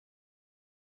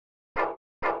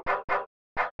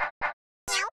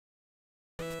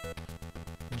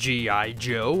G.I.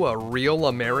 Joe, a real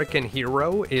American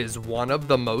hero, is one of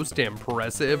the most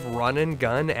impressive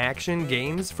run-and-gun action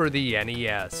games for the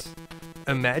NES.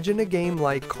 Imagine a game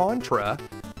like Contra,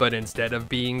 but instead of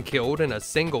being killed in a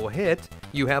single hit,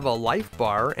 you have a life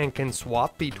bar and can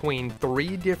swap between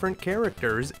 3 different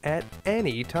characters at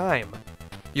any time.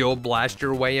 You'll blast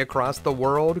your way across the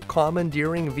world,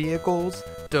 commandeering vehicles,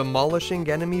 demolishing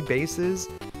enemy bases,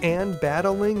 and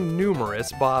battling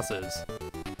numerous bosses.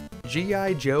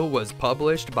 G.I. Joe was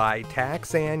published by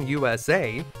Taxan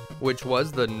USA, which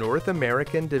was the North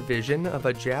American division of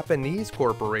a Japanese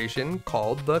corporation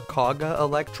called the Kaga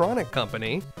Electronic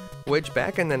Company, which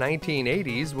back in the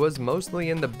 1980s was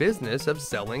mostly in the business of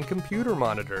selling computer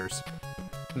monitors.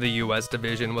 The US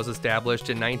division was established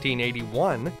in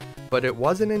 1981, but it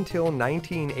wasn't until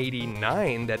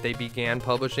 1989 that they began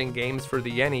publishing games for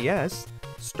the NES,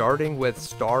 starting with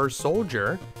Star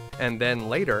Soldier, and then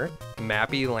later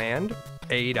Mappy Land,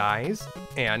 8 Eyes,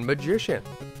 and Magician.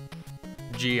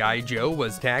 G.I. Joe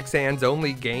was Taxan's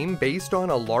only game based on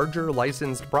a larger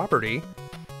licensed property,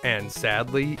 and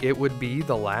sadly it would be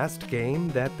the last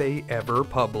game that they ever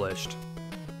published.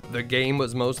 The game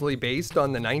was mostly based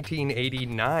on the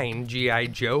 1989 G.I.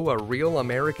 Joe, a Real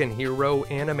American Hero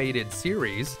animated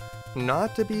series,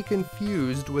 not to be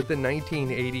confused with the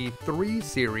 1983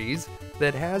 series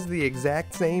that has the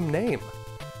exact same name.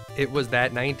 It was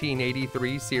that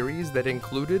 1983 series that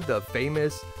included the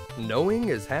famous "Knowing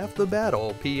is half the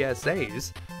battle"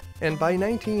 PSAs, and by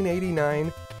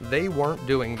 1989, they weren't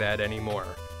doing that anymore.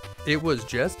 It was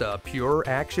just a pure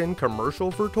action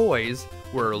commercial for toys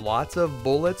where lots of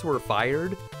bullets were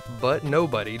fired, but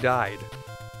nobody died.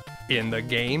 In the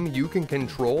game, you can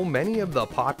control many of the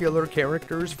popular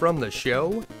characters from the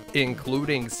show,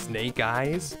 including Snake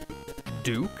Eyes,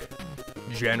 Duke,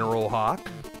 General Hawk,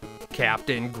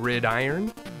 Captain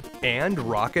Gridiron, and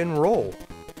Rock and Roll.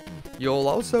 You'll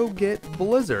also get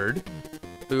Blizzard,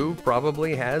 who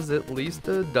probably has at least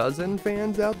a dozen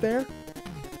fans out there.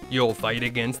 You'll fight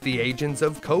against the agents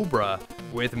of Cobra,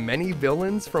 with many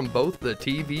villains from both the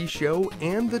TV show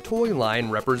and the toy line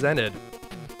represented.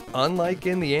 Unlike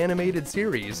in the animated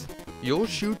series, you'll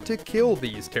shoot to kill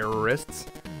these terrorists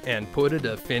and put a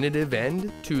definitive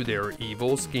end to their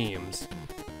evil schemes.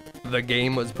 The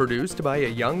game was produced by a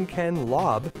young Ken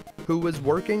Lobb, who was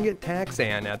working at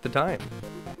Taxan at the time.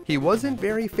 He wasn't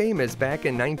very famous back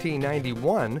in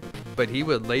 1991, but he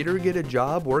would later get a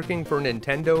job working for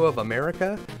Nintendo of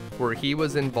America, where he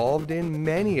was involved in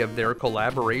many of their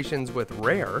collaborations with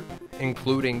Rare,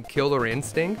 including Killer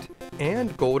Instinct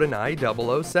and GoldenEye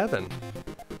 007.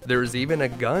 There's even a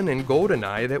gun in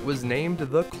GoldenEye that was named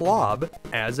the Clob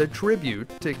as a tribute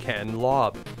to Ken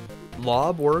Lobb.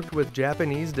 Lobb worked with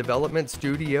Japanese development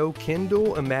studio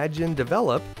Kindle Imagine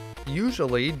Develop,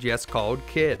 usually just called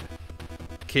Kid.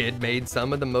 Kid made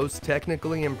some of the most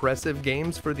technically impressive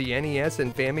games for the NES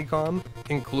and Famicom,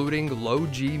 including Low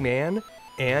G Man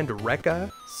and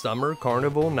Rekka Summer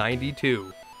Carnival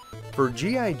 92. For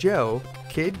G.I. Joe,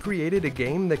 Kid created a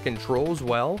game that controls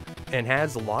well and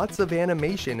has lots of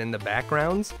animation in the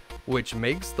backgrounds, which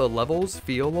makes the levels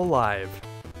feel alive.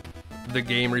 The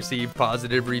game received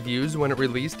positive reviews when it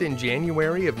released in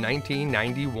January of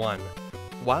 1991.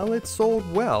 While it sold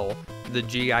well, the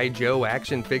G.I. Joe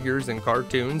action figures and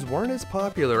cartoons weren't as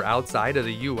popular outside of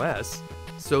the US,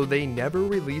 so they never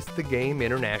released the game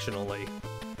internationally.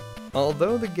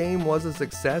 Although the game was a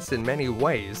success in many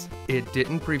ways, it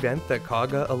didn't prevent the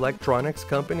Kaga Electronics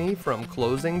Company from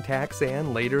closing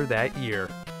Taxan later that year.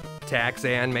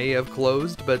 Taxan may have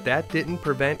closed, but that didn't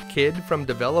prevent Kid from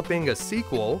developing a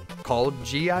sequel called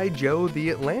G.I. Joe: The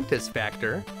Atlantis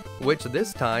Factor, which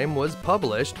this time was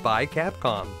published by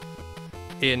Capcom.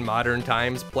 In modern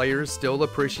times, players still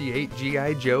appreciate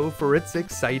G.I. Joe for its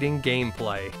exciting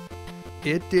gameplay.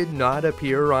 It did not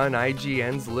appear on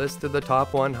IGN's list of the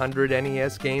top 100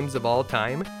 NES games of all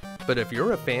time, but if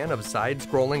you're a fan of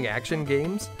side-scrolling action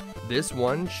games, this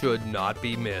one should not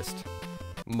be missed.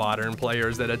 Modern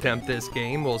players that attempt this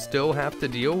game will still have to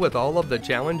deal with all of the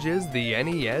challenges the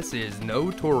NES is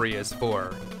notorious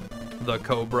for. The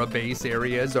Cobra base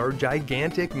areas are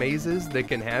gigantic mazes that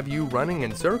can have you running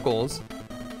in circles,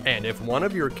 and if one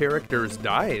of your characters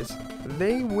dies,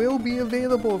 they will be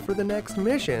available for the next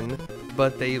mission,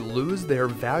 but they lose their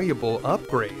valuable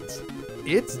upgrades.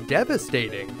 It's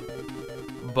devastating.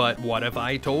 But what if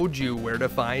I told you where to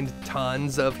find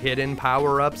tons of hidden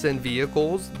power-ups and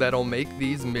vehicles that'll make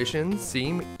these missions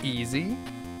seem easy?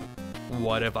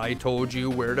 What if I told you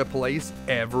where to place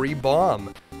every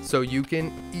bomb so you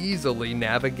can easily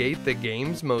navigate the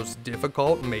game's most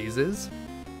difficult mazes?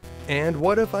 And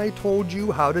what if I told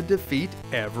you how to defeat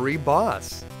every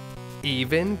boss?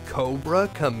 Even Cobra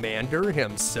Commander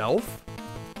himself?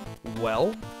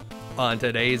 Well, on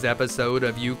today's episode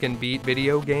of You Can Beat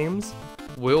Video Games,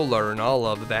 we'll learn all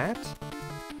of that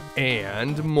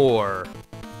and more.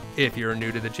 If you're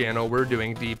new to the channel, we're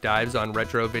doing deep dives on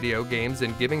retro video games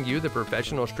and giving you the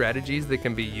professional strategies that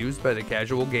can be used by the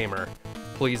casual gamer.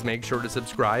 Please make sure to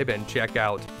subscribe and check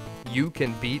out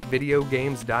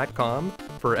youcanbeatvideogames.com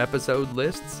for episode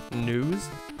lists, news,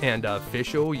 and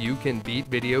official You Can Beat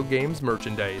Video Games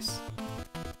merchandise.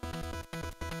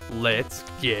 Let's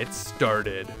get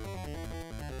started.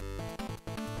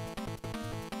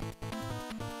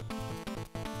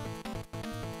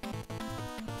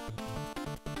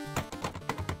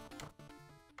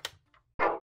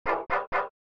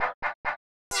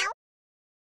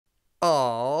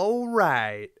 All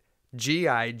right,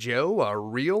 G.I. Joe, a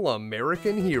real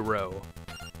American hero.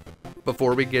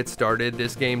 Before we get started,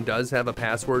 this game does have a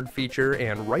password feature,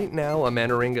 and right now I'm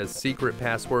entering a secret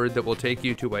password that will take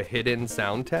you to a hidden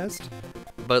sound test.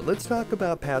 But let's talk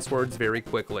about passwords very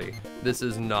quickly. This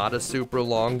is not a super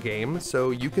long game, so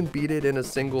you can beat it in a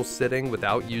single sitting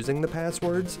without using the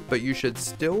passwords, but you should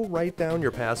still write down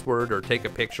your password or take a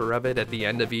picture of it at the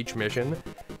end of each mission,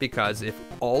 because if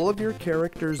all of your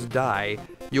characters die,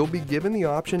 you'll be given the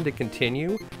option to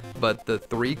continue, but the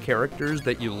 3 characters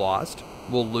that you lost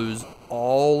will lose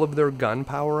all of their gun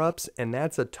power-ups, and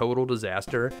that's a total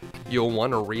disaster. You'll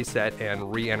want to reset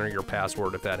and re-enter your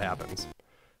password if that happens.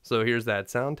 So here's that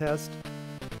sound test.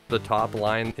 The top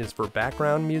line is for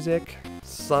background music.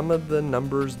 Some of the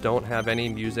numbers don't have any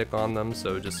music on them,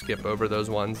 so just skip over those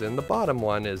ones, and the bottom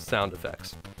one is sound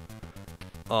effects.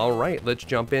 Alright, let's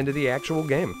jump into the actual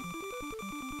game.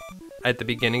 At the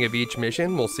beginning of each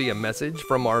mission, we'll see a message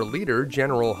from our leader,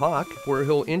 General Hawk, where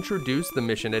he'll introduce the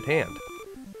mission at hand.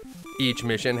 Each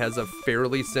mission has a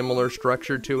fairly similar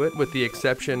structure to it, with the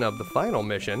exception of the final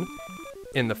mission.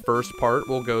 In the first part,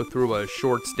 we'll go through a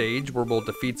short stage where we'll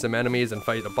defeat some enemies and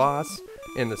fight a boss.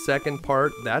 In the second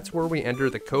part, that's where we enter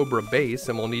the Cobra base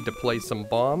and we'll need to place some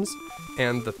bombs.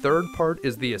 And the third part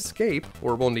is the escape,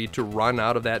 where we'll need to run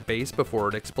out of that base before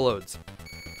it explodes.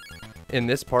 In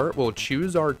this part, we'll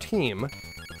choose our team.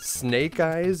 Snake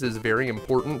Eyes is very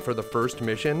important for the first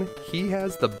mission. He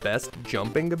has the best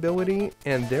jumping ability,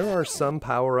 and there are some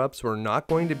power-ups we're not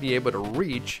going to be able to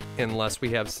reach unless we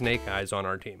have Snake Eyes on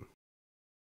our team.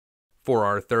 For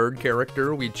our third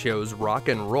character, we chose Rock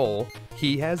and Roll.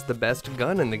 He has the best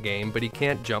gun in the game, but he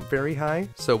can't jump very high,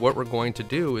 so what we're going to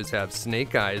do is have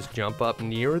Snake Eyes jump up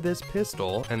near this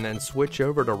pistol and then switch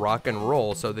over to Rock and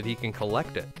Roll so that he can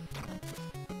collect it.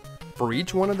 For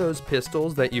each one of those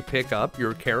pistols that you pick up,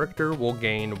 your character will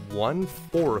gain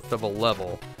 1/4 of a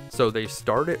level. So they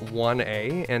start at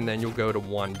 1A, and then you'll go to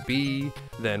 1B,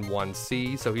 then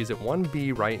 1C, so he's at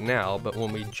 1B right now, but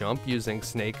when we jump using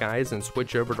Snake Eyes and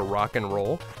switch over to Rock and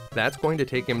Roll, that's going to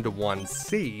take him to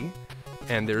 1C,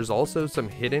 and there's also some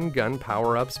hidden gun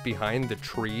power-ups behind the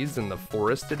trees in the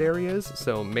forested areas,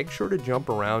 so make sure to jump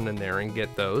around in there and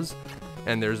get those.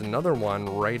 And there's another one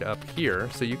right up here,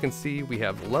 so you can see we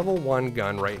have level 1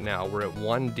 gun right now, we're at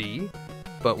 1D,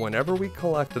 but whenever we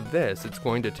collect this, it's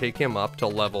going to take him up to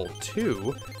level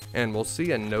 2, and we'll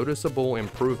see a noticeable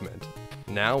improvement.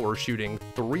 Now we're shooting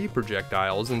 3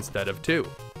 projectiles instead of 2.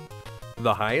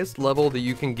 The highest level that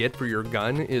you can get for your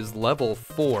gun is level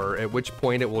 4, at which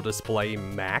point it will display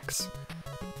max.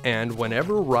 And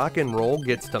whenever Rock and Roll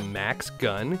gets to max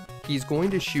gun, he's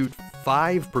going to shoot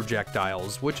 5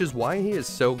 projectiles, which is why he is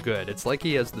so good. It's like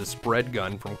he has the spread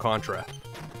gun from Contra.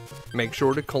 Make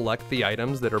sure to collect the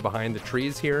items that are behind the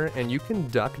trees here, and you can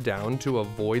duck down to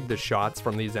avoid the shots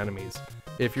from these enemies.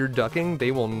 If you're ducking, they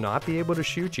will not be able to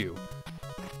shoot you.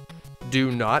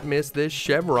 Do not miss this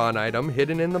chevron item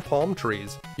hidden in the palm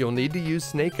trees. You'll need to use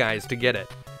Snake Eyes to get it.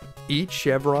 Each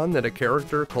chevron that a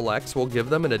character collects will give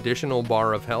them an additional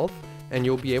bar of health, and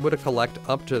you'll be able to collect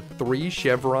up to 3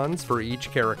 chevrons for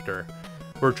each character.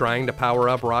 We're trying to power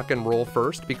up Rock and Roll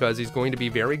first because he's going to be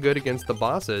very good against the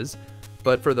bosses,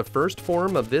 but for the first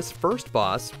form of this first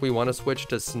boss, we want to switch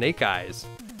to Snake Eyes.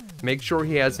 Make sure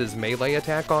he has his melee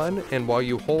attack on, and while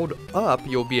you hold up,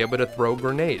 you'll be able to throw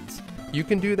grenades. You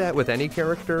can do that with any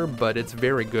character, but it's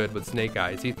very good with Snake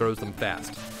Eyes, he throws them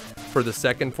fast. For the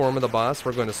second form of the boss,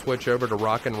 we're going to switch over to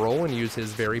Rock and Roll and use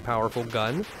his very powerful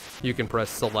gun. You can press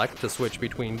select to switch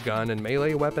between gun and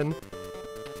melee weapon.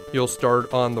 You'll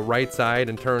start on the right side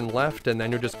and turn left, and then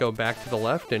you'll just go back to the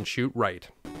left and shoot right.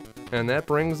 And that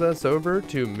brings us over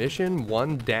to Mission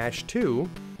 1-2.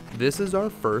 This is our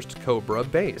first Cobra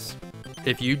base.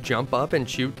 If you jump up and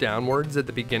shoot downwards at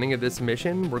the beginning of this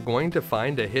mission, we're going to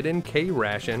find a hidden K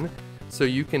ration, so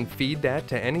you can feed that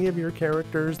to any of your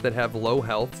characters that have low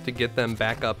health to get them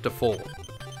back up to full.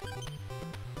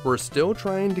 We're still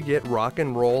trying to get Rock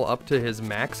and Roll up to his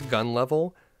max gun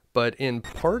level, but in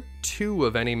part 2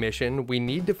 of any mission, we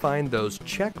need to find those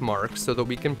check marks so that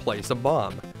we can place a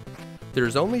bomb.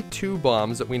 There's only 2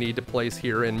 bombs that we need to place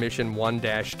here in mission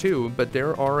 1-2, but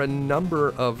there are a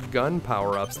number of gun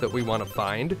power-ups that we want to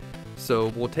find, so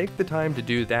we'll take the time to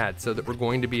do that so that we're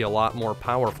going to be a lot more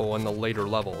powerful in the later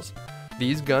levels.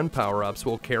 These gun power-ups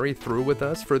will carry through with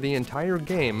us for the entire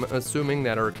game, assuming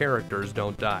that our characters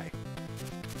don't die.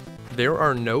 There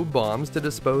are no bombs to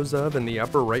dispose of in the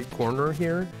upper right corner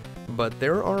here, but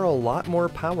there are a lot more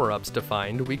power-ups to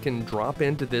find. We can drop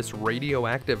into this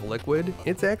radioactive liquid,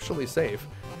 it's actually safe,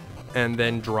 and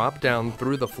then drop down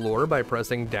through the floor by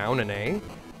pressing down and A,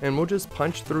 and we'll just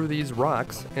punch through these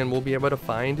rocks and we'll be able to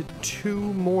find 2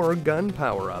 more gun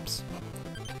power-ups.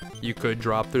 You could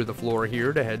drop through the floor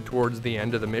here to head towards the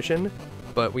end of the mission,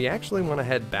 but we actually want to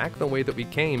head back the way that we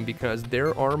came because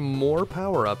there are more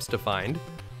power-ups to find.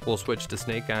 We'll switch to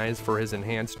Snake Eyes for his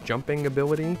enhanced jumping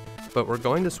ability, but we're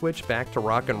going to switch back to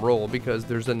Rock and Roll because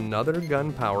there's another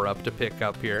gun power-up to pick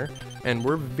up here, and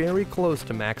we're very close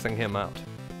to maxing him out.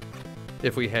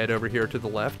 If we head over here to the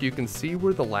left, you can see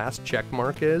where the last check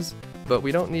mark is, but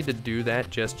we don't need to do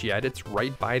that just yet. It's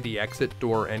right by the exit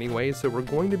door anyway, so we're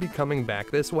going to be coming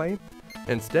back this way.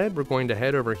 Instead, we're going to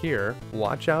head over here,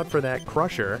 watch out for that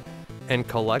crusher, and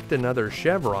collect another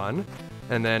chevron.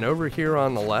 And then over here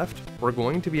on the left, we're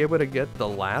going to be able to get the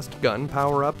last gun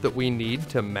power-up that we need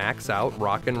to max out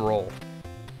Rock and Roll.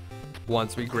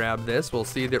 Once we grab this, we'll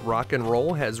see that Rock and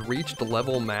Roll has reached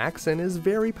level max and is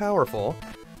very powerful.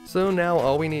 So now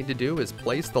all we need to do is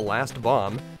place the last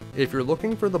bomb. If you're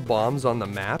looking for the bombs on the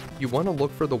map, you want to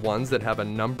look for the ones that have a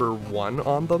number 1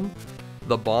 on them.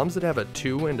 The bombs that have a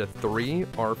 2 and a 3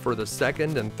 are for the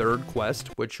second and third quest,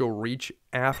 which you'll reach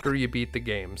after you beat the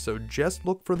game. So just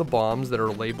look for the bombs that are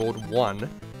labeled 1,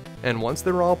 and once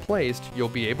they're all placed, you'll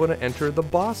be able to enter the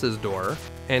boss's door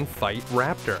and fight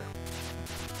Raptor.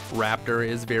 Raptor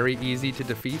is very easy to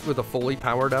defeat with a fully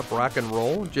powered up Rock and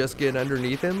Roll. Just get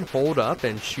underneath him, hold up,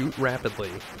 and shoot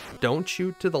rapidly. Don't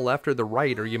shoot to the left or the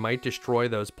right or you might destroy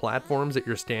those platforms that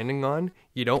you're standing on.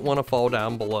 You don't want to fall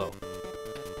down below.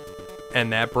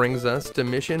 And that brings us to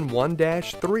mission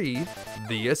 1-3,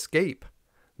 The Escape.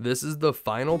 This is the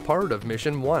final part of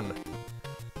mission 1.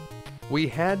 We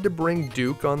had to bring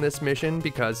Duke on this mission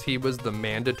because he was the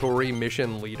mandatory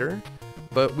mission leader,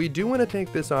 but we do want to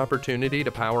take this opportunity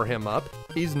to power him up.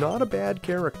 He's not a bad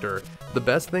character. The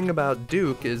best thing about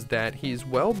Duke is that he's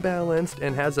well balanced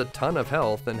and has a ton of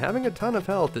health, and having a ton of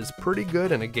health is pretty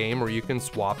good in a game where you can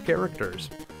swap characters.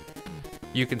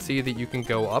 You can see that you can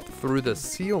go up through the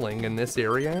ceiling in this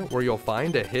area where you'll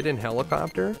find a hidden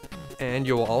helicopter, and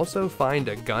you'll also find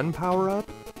a gun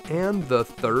power-up and the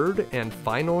third and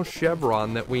final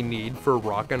chevron that we need for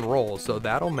Rock and Roll, so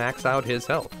that'll max out his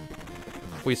health.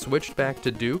 We switched back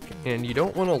to Duke, and you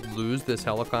don't want to lose this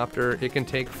helicopter. It can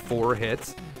take 4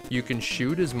 hits. You can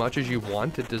shoot as much as you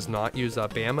want, it does not use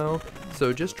up ammo,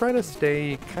 so just try to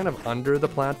stay kind of under the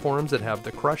platforms that have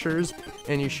the crushers,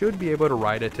 and you should be able to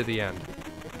ride it to the end.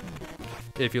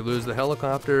 If you lose the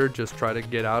helicopter, just try to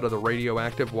get out of the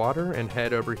radioactive water and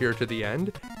head over here to the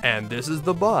end, and this is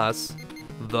the boss,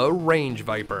 the Range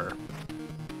Viper.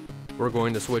 We're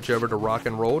going to switch over to Rock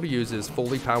and Roll to use his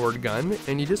fully powered gun,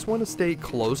 and you just want to stay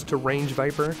close to Range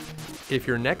Viper. If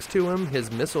you're next to him,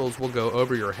 his missiles will go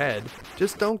over your head.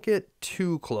 Just don't get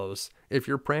too close. If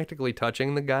you're practically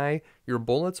touching the guy, your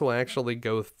bullets will actually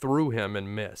go through him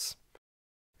and miss.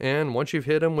 And once you've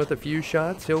hit him with a few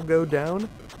shots, he'll go down,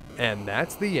 and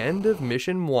that's the end of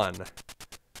mission 1.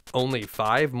 Only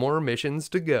 5 more missions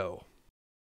to go.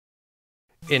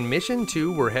 In mission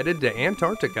 2, we're headed to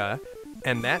Antarctica,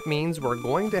 and that means we're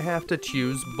going to have to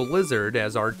choose Blizzard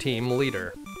as our team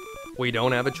leader. We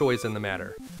don't have a choice in the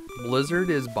matter. Blizzard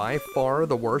is by far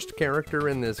the worst character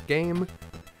in this game.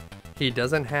 He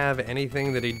doesn't have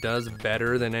anything that he does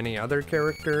better than any other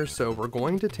character, so we're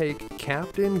going to take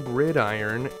Captain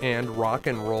Gridiron and Rock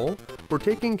and Roll. We're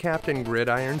taking Captain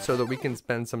Gridiron so that we can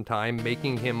spend some time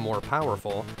making him more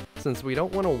powerful, since we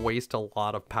don't want to waste a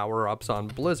lot of power-ups on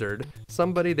Blizzard,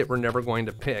 somebody that we're never going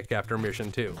to pick after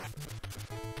mission 2.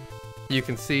 You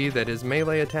can see that his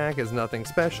melee attack is nothing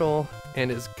special, and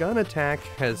his gun attack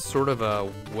has sort of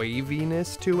a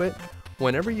waviness to it.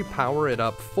 Whenever you power it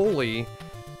up fully,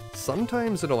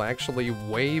 sometimes it'll actually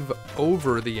wave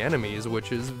over the enemies,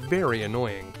 which is very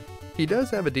annoying. He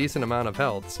does have a decent amount of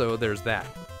health, so there's that.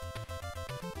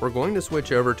 We're going to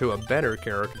switch over to a better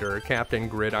character, Captain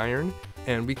Gridiron.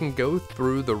 and we can go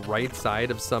through the right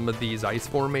side of some of these ice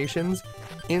formations.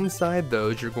 Inside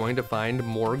those, you're going to find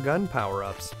more gun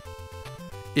power-ups.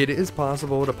 It is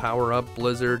possible to power up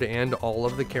Blizzard and all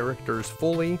of the characters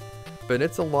fully, but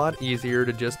it's a lot easier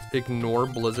to just ignore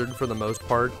Blizzard for the most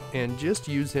part and just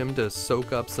use him to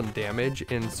soak up some damage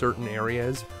in certain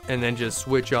areas and then just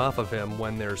switch off of him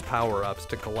when there's power-ups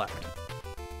to collect.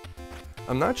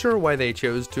 I'm not sure why they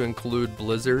chose to include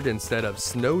Blizzard instead of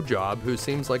Snowjob, who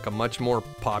seems like a much more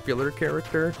popular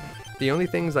character. The only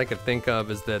things I could think of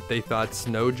is that they thought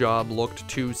Snowjob looked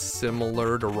too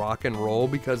similar to Rock and Roll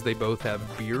because they both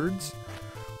have beards.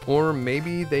 Or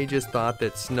maybe they just thought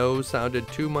that Snow sounded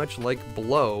too much like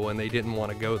Blow and they didn't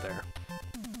want to go there.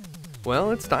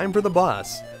 Well, it's time for the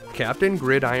boss. Captain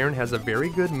Gridiron has a very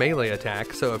good melee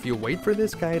attack, so if you wait for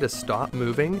this guy to stop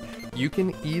moving, you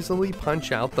can easily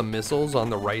punch out the missiles on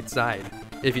the right side.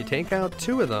 If you take out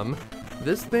 2 of them,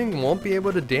 this thing won't be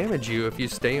able to damage you if you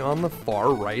stay on the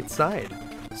far right side.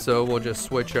 So we'll just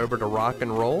switch over to Rock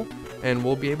and Roll, and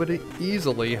we'll be able to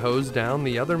easily hose down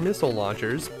the other missile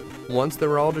launchers. Once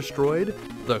they're all destroyed,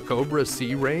 the Cobra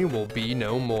Sea Ray will be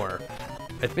no more.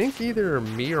 I think either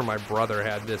me or my brother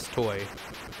had this toy.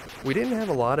 We didn't have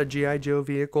a lot of G.I. Joe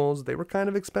vehicles, they were kind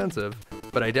of expensive,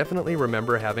 but I definitely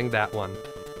remember having that one.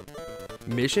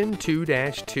 Mission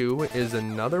 2-2 is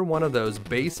another one of those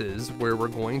bases where we're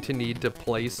going to need to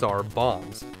place our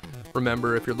bombs.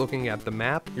 Remember, if you're looking at the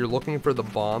map, you're looking for the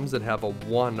bombs that have a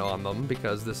 1 on them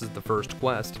because this is the first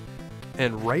quest.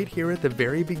 And right here at the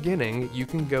very beginning, you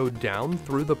can go down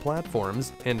through the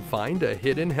platforms and find a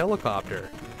hidden helicopter.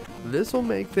 This will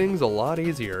make things a lot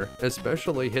easier,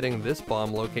 especially hitting this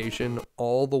bomb location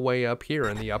all the way up here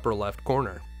in the upper left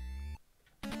corner.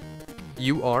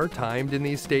 You are timed in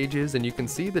these stages and you can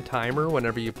see the timer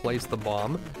whenever you place the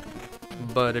bomb,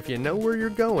 but if you know where you're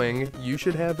going, you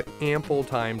should have ample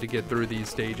time to get through these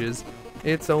stages.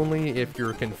 It's only if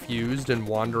you're confused and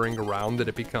wandering around that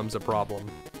it becomes a problem.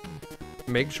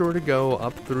 Make sure to go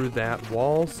up through that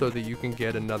wall so that you can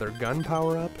get another gun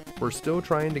power up. We're still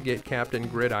trying to get Captain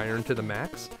Gridiron to the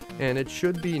max, and it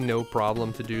should be no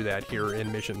problem to do that here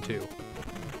in Mission 2.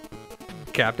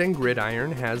 Captain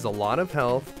Gridiron has a lot of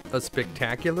health, a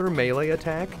spectacular melee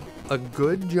attack, a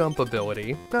good jump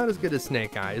ability, not as good as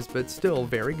Snake Eyes, but still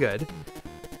very good,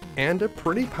 and a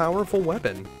pretty powerful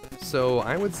weapon. So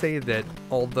I would say that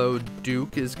although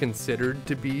Duke is considered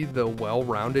to be the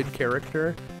well-rounded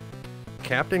character,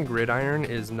 Captain Gridiron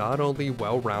is not only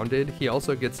well-rounded, he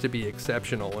also gets to be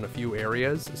exceptional in a few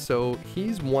areas, so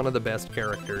he's one of the best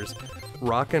characters.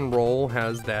 Rock and Roll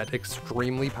has that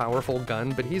extremely powerful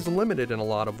gun, but he's limited in a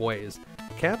lot of ways.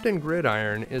 Captain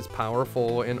Gridiron is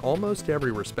powerful in almost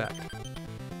every respect.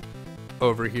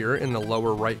 Over here in the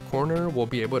lower right corner, we'll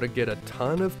be able to get a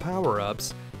ton of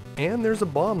power-ups, and there's a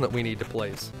bomb that we need to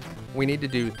place. We need to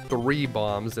do 3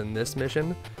 bombs in this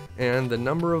mission, and the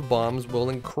number of bombs will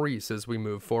increase as we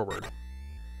move forward.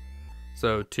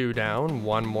 So 2 down,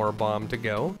 1 more bomb to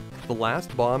go. The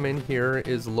last bomb in here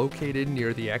is located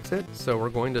near the exit, so we're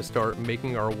going to start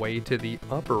making our way to the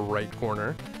upper right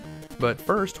corner. But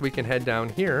first we can head down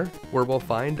here, where we'll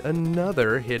find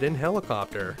another hidden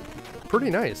helicopter.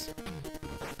 Pretty nice.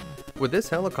 With this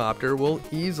helicopter, we'll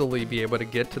easily be able to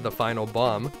get to the final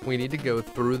bomb. We need to go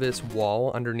through this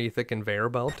wall underneath the conveyor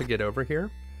belt to get over here.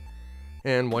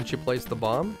 And once you place the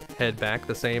bomb, head back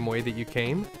the same way that you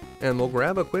came, and we'll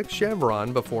grab a quick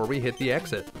chevron before we hit the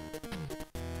exit.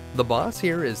 The boss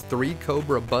here is 3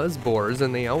 Cobra Buzzbores,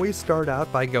 and they always start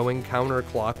out by going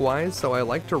counterclockwise, so I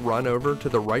like to run over to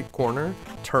the right corner,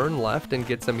 turn left, and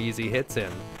get some easy hits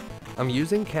in. I'm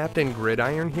using Captain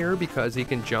Gridiron here because he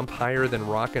can jump higher than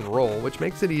Rock and Roll, which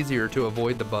makes it easier to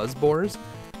avoid the Buzzbores,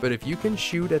 but if you can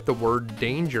shoot at the word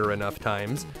danger enough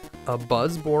times, a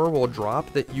Buzzbore will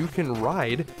drop that you can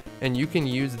ride, and you can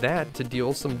use that to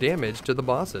deal some damage to the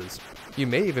bosses. You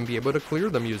may even be able to clear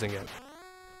them using it.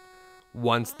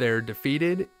 Once they're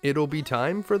defeated, it'll be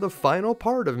time for the final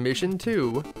part of Mission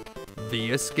 2,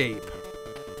 the escape.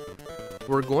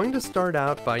 We're going to start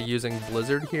out by using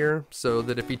Blizzard here, so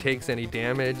that if he takes any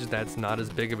damage, that's not as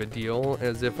big of a deal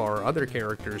as if our other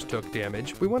characters took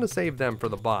damage. We want to save them for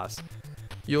the boss.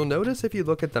 You'll notice if you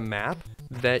look at the map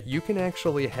that you can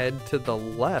actually head to the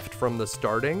left from the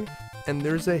starting, and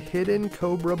there's a hidden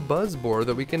Cobra Buzzbore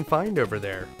that we can find over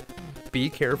there. Be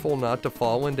careful not to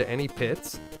fall into any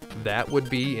pits. That would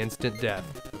be instant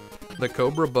death. The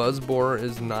Cobra Buzzbore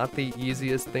is not the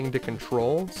easiest thing to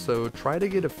control, so try to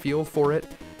get a feel for it.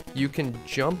 You can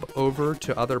jump over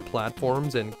to other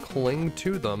platforms and cling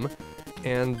to them,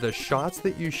 and the shots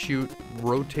that you shoot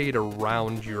rotate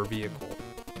around your vehicle.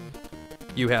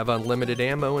 You have unlimited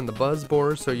ammo in the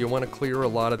Buzzbore, so you want to clear a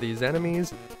lot of these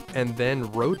enemies, and then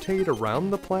rotate around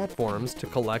the platforms to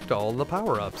collect all the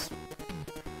power-ups.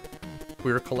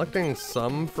 We're collecting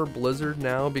some for Blizzard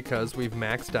now because we've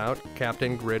maxed out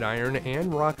Captain Gridiron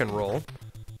and Rock and Roll,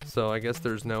 so I guess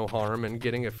there's no harm in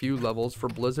getting a few levels for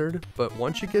Blizzard, but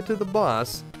once you get to the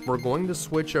boss, we're going to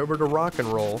switch over to Rock and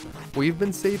Roll. We've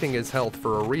been saving his health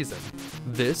for a reason.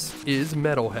 This is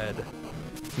Metalhead.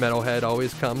 Metalhead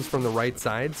always comes from the right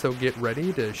side, so get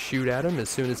ready to shoot at him as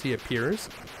soon as he appears.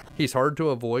 He's hard to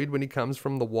avoid when he comes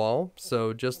from the wall,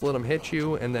 so just let him hit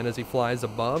you, and then as he flies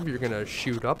above, you're going to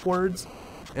shoot upwards,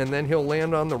 and then he'll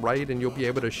land on the right and you'll be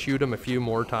able to shoot him a few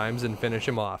more times and finish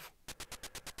him off.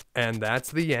 And that's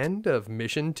the end of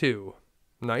Mission 2.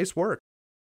 Nice work.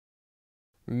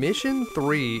 Mission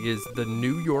 3 is the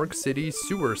New York City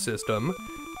sewer system,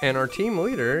 and our team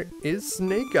leader is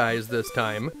Snake Eyes this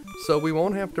time, so we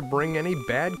won't have to bring any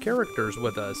bad characters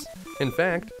with us. In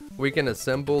fact, we can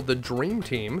assemble the dream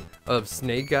team of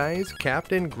Snake Eyes,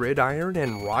 Captain Gridiron,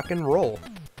 and Rock and Roll.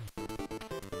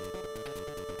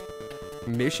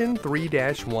 Mission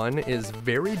 3-1 is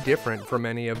very different from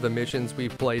any of the missions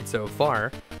we've played so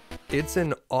far. It's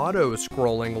an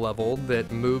auto-scrolling level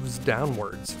that moves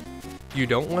downwards. You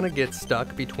don't want to get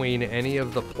stuck between any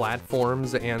of the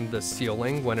platforms and the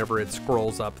ceiling whenever it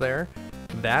scrolls up there.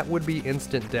 That would be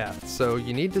instant death, so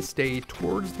you need to stay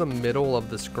towards the middle of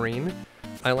the screen.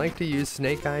 I like to use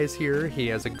Snake Eyes here. He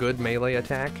has a good melee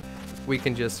attack. We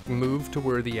can just move to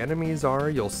where the enemies are.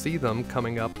 You'll see them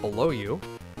coming up below you,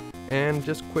 and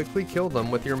just quickly kill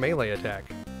them with your melee attack.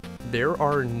 There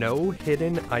are no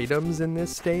hidden items in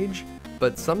this stage,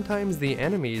 but sometimes the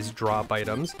enemies drop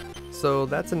items, so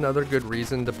that's another good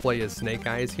reason to play as Snake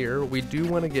Eyes here. We do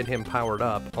want to get him powered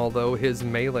up, although his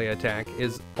melee attack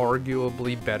is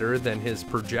arguably better than his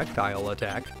projectile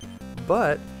attack.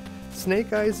 But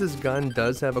Snake Eyes' gun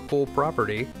does have a cool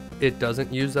property. It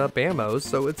doesn't use up ammo,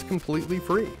 so it's completely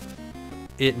free.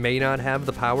 It may not have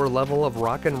the power level of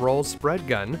Rock and Roll's spread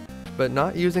gun, but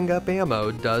not using up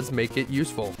ammo does make it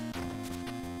useful.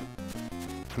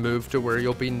 Move to where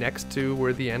you'll be next to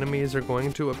where the enemies are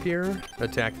going to appear,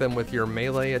 attack them with your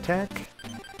melee attack,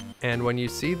 and when you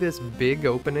see this big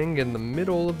opening in the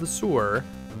middle of the sewer,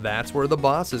 that's where the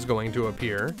boss is going to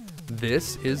appear.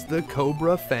 This is the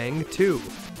Cobra Fang 2.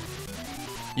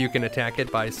 You can attack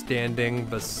it by standing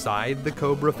beside the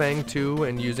Cobra Fang 2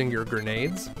 and using your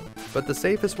grenades, but the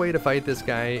safest way to fight this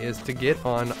guy is to get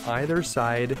on either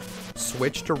side,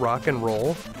 switch to Rock and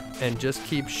Roll, and just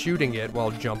keep shooting it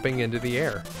while jumping into the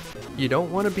air. You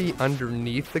don't want to be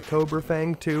underneath the Cobra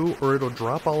Fang 2 or it'll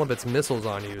drop all of its missiles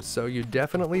on you, so you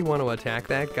definitely want to attack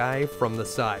that guy from the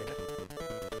side.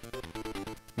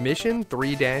 Mission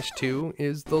 3-2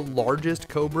 is the largest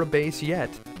Cobra base yet,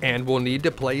 and we'll need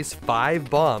to place 5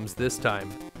 bombs this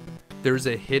time. There's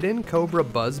a hidden Cobra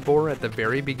Buzzbore at the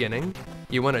very beginning.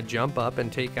 You want to jump up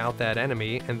and take out that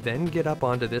enemy and then get up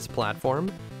onto this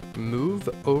platform, move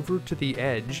over to the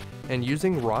edge, and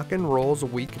using Rock and Roll's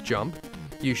weak jump,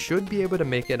 you should be able to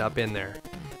make it up in there.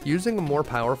 Using a more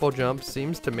powerful jump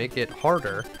seems to make it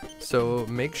harder, so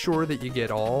make sure that you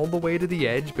get all the way to the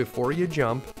edge before you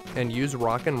jump, and use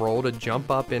Rock and Roll to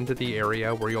jump up into the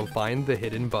area where you'll find the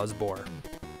hidden Buzzbore.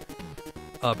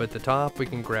 Up at the top, we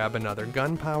can grab another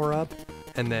gun power up,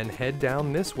 and then head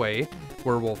down this way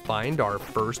where we'll find our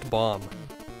first bomb.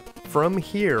 From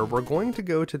here, we're going to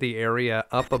go to the area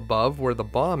up above where the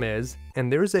bomb is,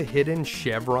 and there's a hidden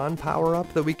chevron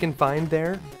power-up that we can find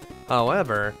there.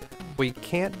 However, we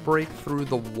can't break through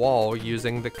the wall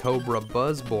using the Cobra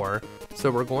Buzzbore, so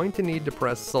we're going to need to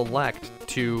press select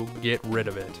to get rid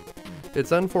of it.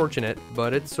 It's unfortunate,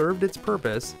 but it served its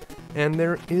purpose, and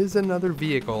there is another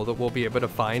vehicle that we'll be able to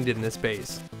find in this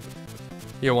base.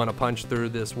 You'll want to punch through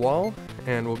this wall,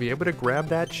 and we'll be able to grab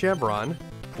that chevron,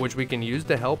 which we can use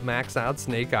to help max out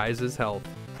Snake Eyes' health.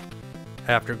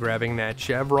 After grabbing that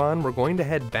chevron, we're going to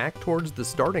head back towards the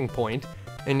starting point,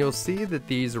 and you'll see that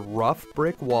these rough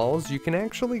brick walls, you can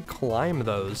actually climb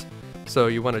those. So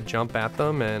you want to jump at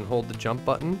them and hold the jump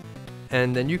button,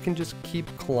 and then you can just keep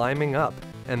climbing up,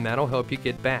 and that'll help you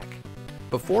get back.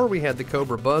 Before we had the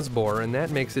Cobra Buzzbore, and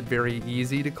that makes it very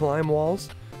easy to climb walls,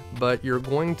 but you're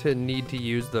going to need to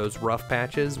use those rough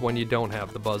patches when you don't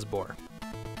have the Buzzbore.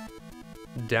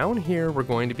 Down here, we're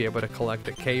going to be able to collect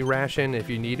a K ration if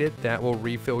you need it. That will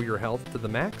refill your health to the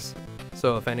max.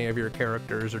 So if any of your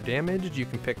characters are damaged, you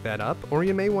can pick that up, or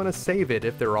you may want to save it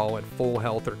if they're all at full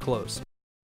health or close.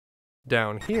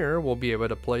 Down here, we'll be able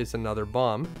to place another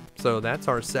bomb. So that's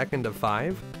our second of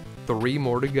 5. 3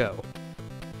 more to go.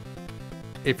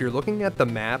 If you're looking at the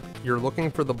map, you're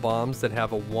looking for the bombs that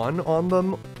have a 1 on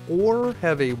them or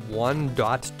have a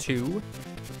 1.2.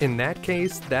 In that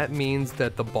case, that means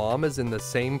that the bomb is in the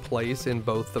same place in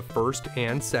both the first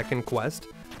and second quest.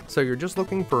 So you're just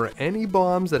looking for any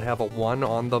bombs that have a 1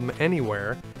 on them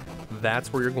anywhere.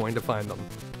 That's where you're going to find them.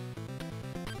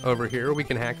 Over here, we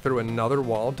can hack through another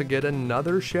wall to get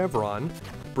another chevron,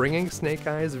 bringing Snake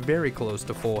Eyes very close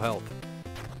to full health.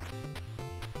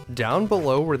 Down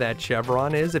below where that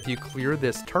chevron is, if you clear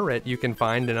this turret, you can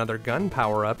find another gun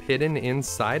power-up hidden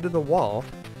inside of the wall,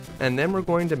 and then we're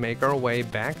going to make our way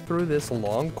back through this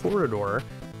long corridor,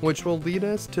 which will lead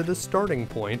us to the starting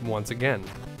point once again.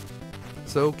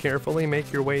 So carefully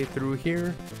make your way through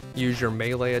here. Use your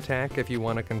melee attack if you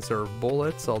want to conserve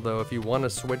bullets, although if you want to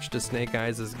switch to Snake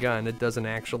Eyes' gun, it doesn't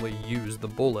actually use the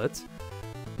bullets,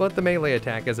 but the melee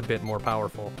attack is a bit more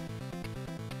powerful.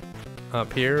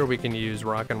 Up here, we can use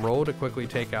rock and roll to quickly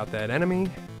take out that enemy,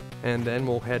 and then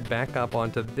we'll head back up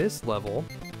onto this level.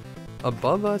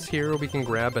 Above us here, we can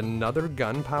grab another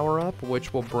gun power-up,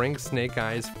 which will bring Snake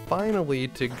Eyes finally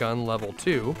to gun level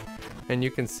 2, and you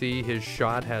can see his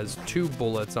shot has 2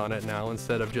 bullets on it now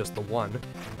instead of just the 1,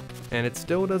 and it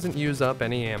still doesn't use up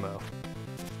any ammo.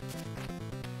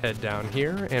 Head down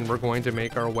here, and we're going to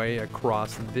make our way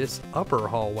across this upper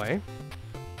hallway,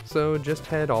 so just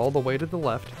head all the way to the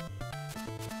left.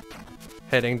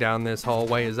 Heading down this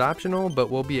hallway is optional,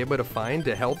 but we'll be able to find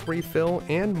a health refill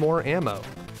and more ammo.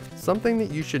 Something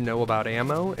that you should know about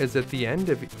ammo is at the end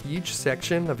of each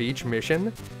section of each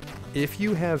mission, if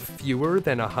you have fewer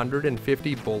than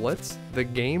 150 bullets, the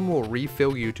game will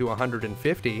refill you to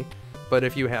 150, but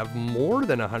if you have more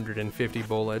than 150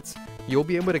 bullets, you'll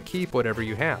be able to keep whatever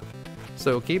you have.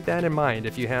 So keep that in mind.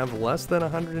 If you have less than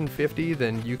 150,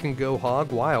 then you can go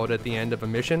hog wild at the end of a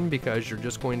mission because you're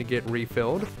just going to get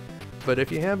refilled. But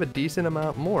if you have a decent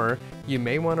amount more, you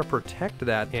may want to protect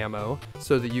that ammo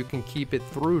so that you can keep it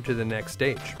through to the next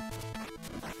stage.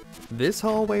 This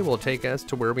hallway will take us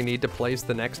to where we need to place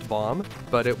the next bomb,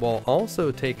 but it will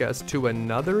also take us to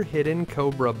another hidden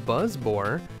Cobra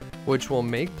Buzzbore, which will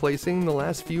make placing the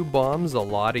last few bombs a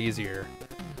lot easier.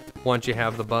 Once you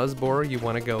have the Buzzbore, you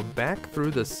want to go back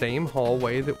through the same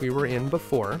hallway that we were in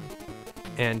before,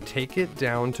 and take it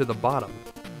down to the bottom.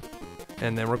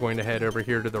 And then we're going to head over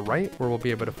here to the right where we'll be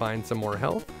able to find some more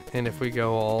health. And if we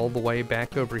go all the way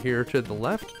back over here to the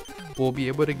left, we'll be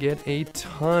able to get a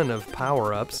ton of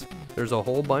power-ups. There's a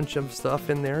whole bunch of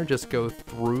stuff in there, just go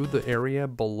through the area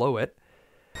below it.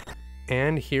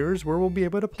 And here's where we'll be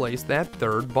able to place that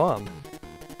third bomb.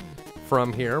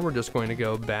 From here, we're just going to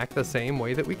go back the same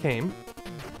way that we came.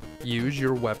 Use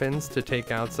your weapons to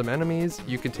take out some enemies.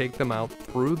 You can take them out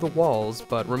through the walls,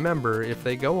 but remember, if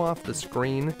they go off the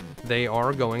screen, they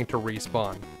are going to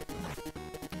respawn.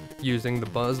 Using the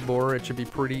Buzzbore, it should be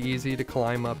pretty easy to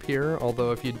climb up here,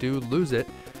 although if you do lose it,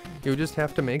 you'll just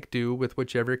have to make do with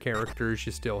whichever characters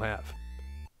you still have.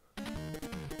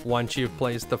 Once you've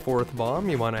placed the fourth bomb,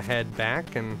 you want to head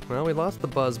back and, well, we lost the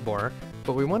Buzzbore,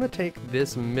 but we want to take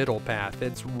this middle path.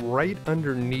 It's right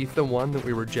underneath the one that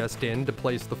we were just in to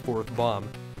place the fourth bomb.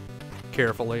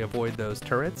 Carefully avoid those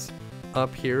turrets.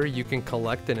 Up here you can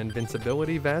collect an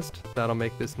invincibility vest. That'll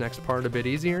make this next part a bit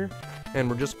easier. And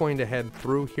we're just going to head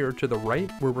through here to the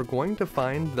right where we're going to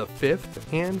find the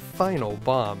fifth and final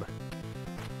bomb.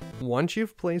 Once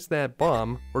you've placed that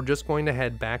bomb, we're just going to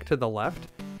head back to the left,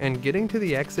 and getting to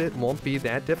the exit won't be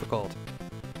that difficult.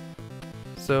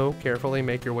 So carefully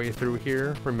make your way through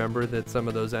here. Remember that some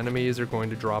of those enemies are going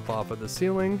to drop off of the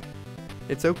ceiling.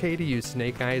 It's okay to use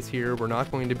Snake Eyes here. We're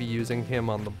not going to be using him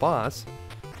on the boss,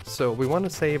 so we want to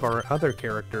save our other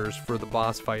characters for the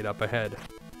boss fight up ahead.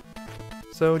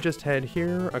 So just head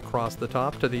here across the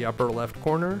top to the upper left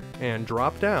corner and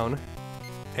drop down.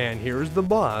 And here's the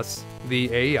boss,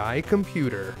 the AI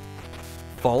computer.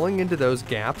 Falling into those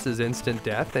gaps is instant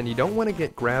death, and you don't want to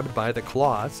get grabbed by the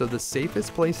claw, so the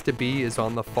safest place to be is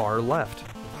on the far left.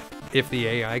 If the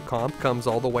AI comp comes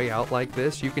all the way out like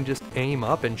this, you can just aim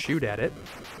up and shoot at it,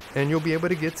 and you'll be able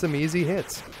to get some easy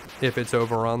hits. If it's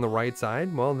over on the right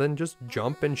side, well then just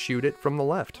jump and shoot it from the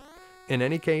left. In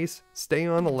any case, stay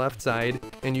on the left side,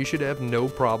 and you should have no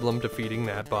problem defeating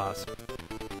that boss.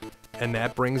 And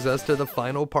that brings us to the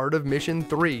final part of Mission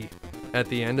 3. At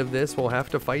the end of this, we'll have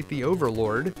to fight the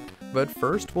Overlord, but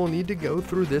first we'll need to go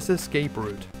through this escape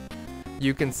route.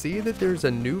 You can see that there's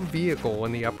a new vehicle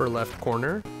in the upper left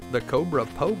corner, the Cobra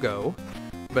Pogo,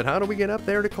 but how do we get up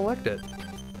there to collect it?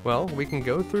 Well, we can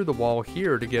go through the wall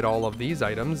here to get all of these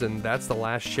items, and that's the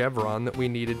last chevron that we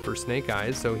needed for Snake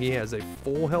Eyes, so he has a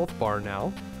full health bar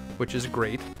now, which is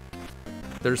great.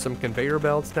 There's some conveyor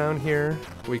belts down here.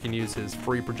 We can use his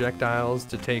free projectiles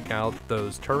to take out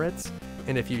those turrets,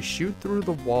 and if you shoot through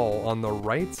the wall on the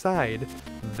right side,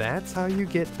 that's how you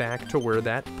get back to where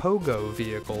that pogo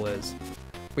vehicle is.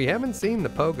 We haven't seen the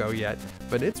pogo yet,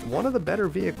 but it's one of the better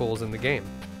vehicles in the game.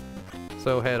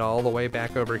 So head all the way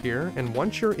back over here, and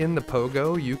once you're in the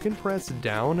pogo, you can press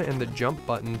down and the jump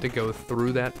button to go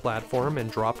through that platform and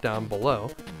drop down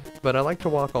below, but I like to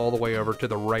walk all the way over to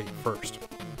the right first.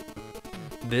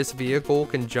 This vehicle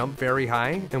can jump very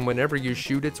high, and whenever you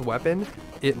shoot its weapon,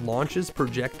 it launches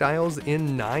projectiles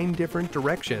in 9 different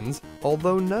directions,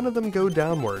 although none of them go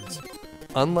downwards.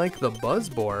 Unlike the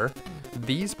Buzzbore,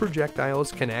 these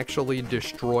projectiles can actually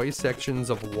destroy sections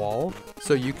of wall,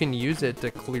 so you can use it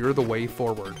to clear the way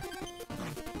forward.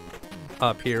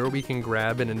 Up here we can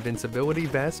grab an invincibility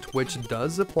vest, which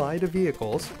does apply to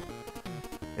vehicles.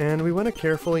 And we want to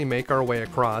carefully make our way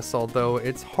across, although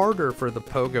it's harder for the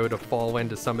pogo to fall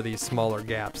into some of these smaller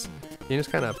gaps. You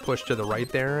just kind of push to the right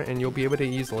there and you'll be able to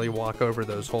easily walk over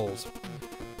those holes.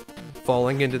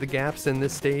 Falling into the gaps in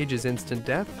this stage is instant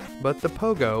death, but the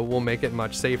pogo will make it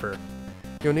much safer.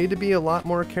 You'll need to be a lot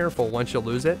more careful once you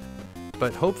lose it,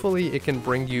 but hopefully it can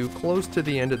bring you close to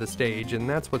the end of the stage, and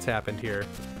that's what's happened here.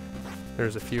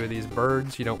 There's a few of these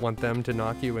birds, you don't want them to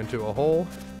knock you into a hole,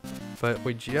 but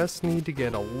we just need to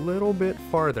get a little bit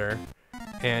farther,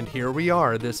 and here we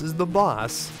are. This is the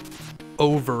boss,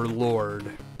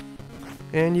 Overlord.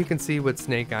 And you can see what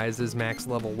Snake Eyes' max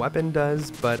level weapon does,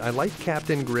 but I like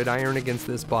Captain Gridiron against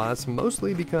this boss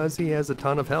mostly because he has a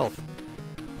ton of health.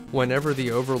 Whenever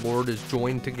the Overlord is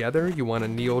joined together, you want to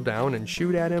kneel down and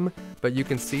shoot at him, but you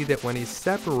can see that when he's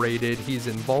separated, he's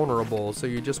invulnerable, so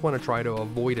you just want to try to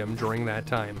avoid him during that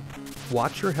time.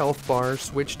 Watch your health bar,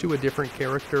 switch to a different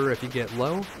character if you get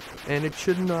low, and it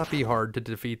should not be hard to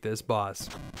defeat this boss.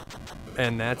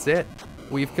 And that's it.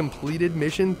 We've completed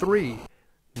Mission 3.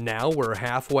 Now we're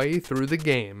halfway through the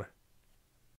game.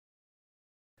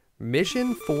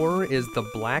 Mission 4 is the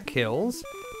Black Hills,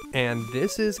 and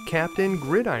this is Captain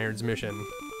Gridiron's mission.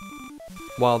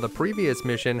 While the previous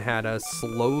mission had us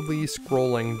slowly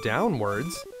scrolling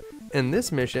downwards, in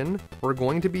this mission we're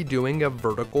going to be doing a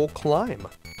vertical climb.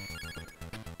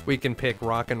 We can pick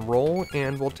Rock and Roll,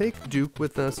 and we'll take Duke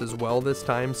with us as well this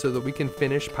time so that we can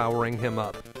finish powering him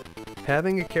up.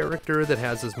 Having a character that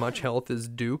has as much health as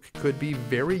Duke could be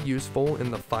very useful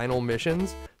in the final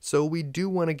missions, so we do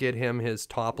want to get him his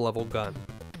top level gun.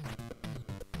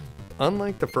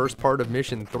 Unlike the first part of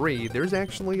Mission 3, there's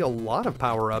actually a lot of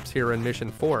power-ups here in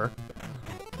Mission 4.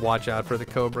 Watch out for the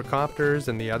Cobra Copters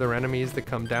and the other enemies that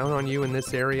come down on you in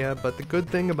this area, but the good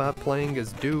thing about playing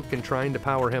as Duke and trying to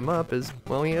power him up is,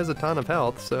 well, he has a ton of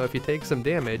health, so if you take some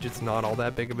damage, it's not all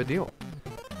that big of a deal.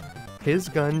 His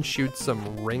gun shoots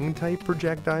some ring-type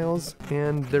projectiles,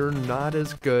 and they're not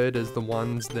as good as the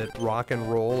ones that Rock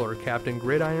and Roll or Captain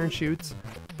Gridiron shoots,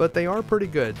 but they are pretty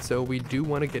good, so we do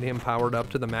want to get him powered up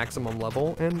to the maximum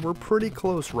level, and we're pretty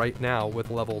close right now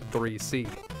with level 3C.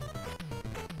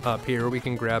 Up here we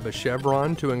can grab a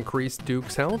chevron to increase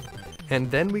Duke's health, and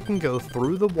then we can go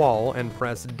through the wall and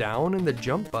press down and the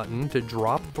jump button to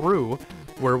drop through,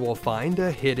 where we'll find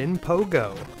a hidden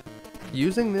pogo.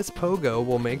 Using this pogo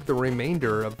will make the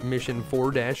remainder of Mission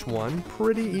 4-1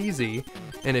 pretty easy,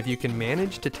 and if you can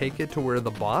manage to take it to where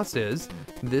the boss is,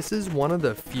 this is one of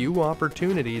the few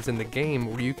opportunities in the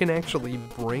game where you can actually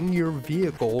bring your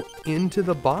vehicle into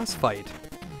the boss fight.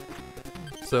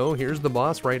 So here's the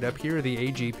boss right up here, the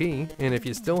AGP, and if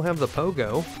you still have the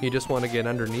pogo, you just want to get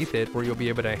underneath it where you'll be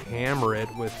able to hammer it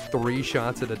with 3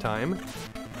 shots at a time,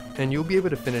 and you'll be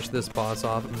able to finish this boss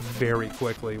off very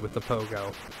quickly with the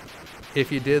pogo. If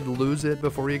you did lose it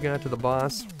before you got to the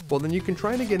boss, well then you can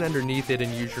try to get underneath it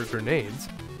and use your grenades.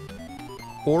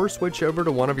 Or switch over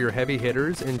to one of your heavy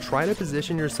hitters and try to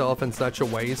position yourself in such a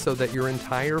way so that your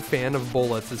entire fan of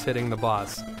bullets is hitting the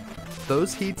boss.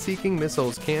 Those heat-seeking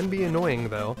missiles can be annoying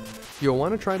though. You'll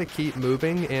want to try to keep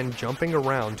moving and jumping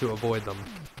around to avoid them.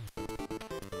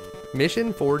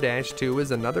 Mission 4-2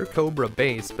 is another Cobra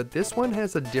base, but this one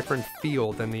has a different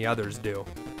feel than the others do.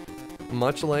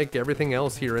 Much like everything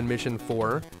else here in Mission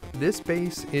 4, this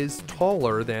base is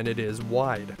taller than it is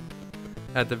wide.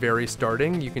 At the very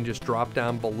starting, you can just drop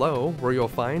down below where you'll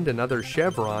find another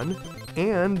chevron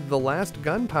and the last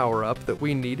gun power-up that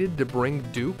we needed to bring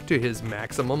Duke to his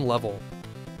maximum level.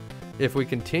 If we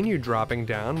continue dropping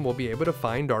down, we'll be able to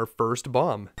find our first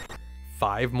bomb.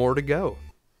 5 more to go.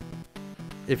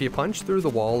 If you punch through the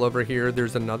wall over here,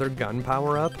 there's another gun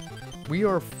power-up. We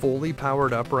are fully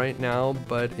powered up right now,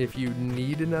 but if you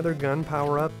need another gun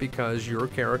power-up because your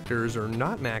characters are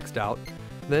not maxed out,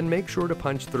 then make sure to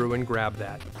punch through and grab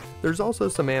that. There's also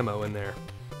some ammo in there.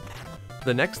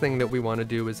 The next thing that we want to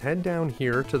do is head down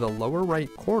here to the lower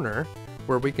right corner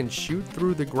where we can shoot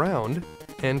through the ground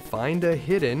and find a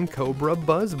hidden Cobra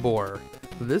Buzz Boar.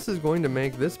 This is going to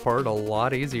make this part a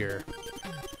lot easier.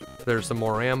 There's some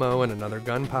more ammo and another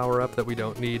gun power-up that we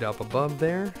don't need up above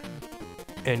there.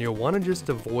 And you'll want to just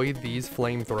avoid these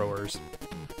flamethrowers.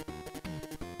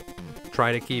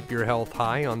 Try to keep your health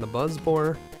high on the Buzz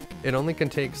Boar. It only can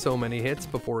take so many hits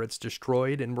before it's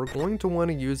destroyed, and we're going to want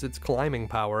to use its climbing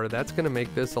power. That's going to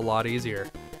make this a lot easier.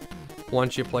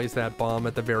 Once you place that bomb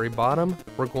at the very bottom,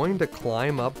 we're going to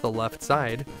climb up the left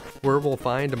side, where we'll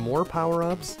find more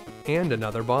power-ups and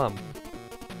another bomb.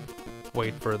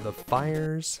 Wait for the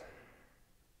fires.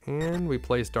 And we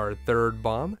placed our third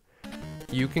bomb.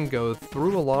 You can go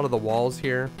through a lot of the walls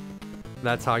here.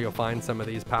 That's how you'll find some of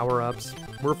these power-ups.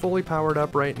 We're fully powered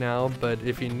up right now, but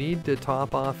if you need to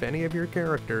top off any of your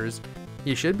characters,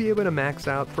 you should be able to max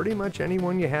out pretty much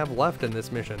anyone you have left in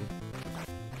this mission.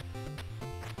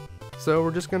 So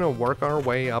we're just going to work our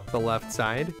way up the left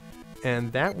side,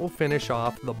 and that will finish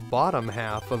off the bottom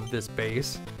half of this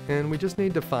base, and we just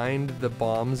need to find the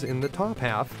bombs in the top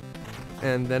half,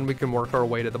 and then we can work our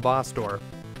way to the boss door.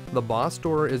 The boss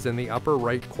door is in the upper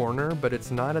right corner, but it's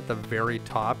not at the very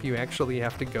top. You actually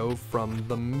have to go from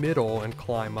the middle and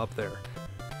climb up there.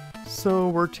 So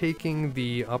we're taking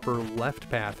the upper left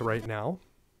path right now.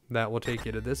 That will take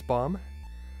you to this bomb.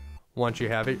 Once you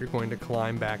have it, you're going to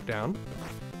climb back down.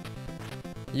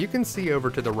 You can see over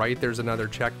to the right there's another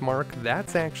check mark.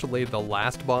 That's actually the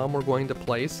last bomb we're going to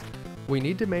place. We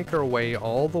need to make our way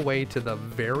all the way to the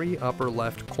very upper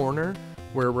left corner,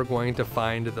 where we're going to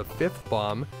find the fifth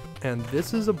bomb, and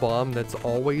this is a bomb that's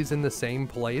always in the same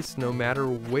place no matter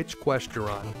which quest you're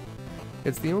on.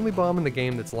 It's the only bomb in the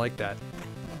game that's like that.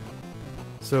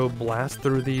 So blast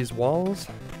through these walls,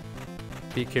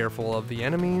 be careful of the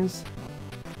enemies,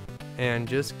 and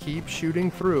just keep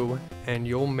shooting through, and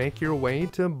you'll make your way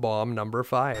to bomb number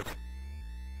 5.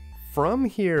 From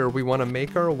here, we want to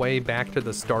make our way back to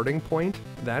the starting point.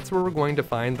 That's where we're going to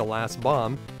find the last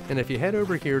bomb, and if you head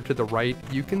over here to the right,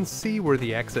 you can see where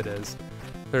the exit is.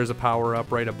 There's a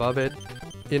power-up right above it.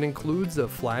 It includes a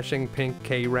flashing pink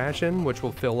K ration, which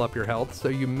will fill up your health, so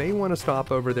you may want to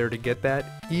stop over there to get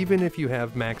that, even if you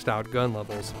have maxed out gun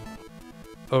levels.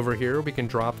 Over here, we can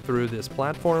drop through this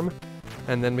platform,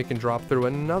 and then we can drop through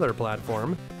another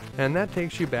platform, and that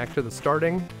takes you back to the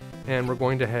starting, and we're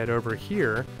going to head over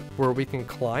here where we can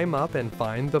climb up and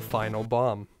find the final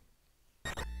bomb.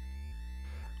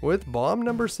 With bomb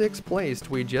number 6 placed,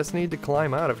 we just need to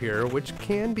climb out of here, which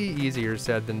can be easier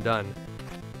said than done.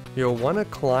 You'll want to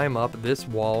climb up this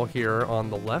wall here on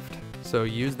the left, so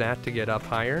use that to get up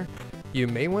higher. You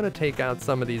may want to take out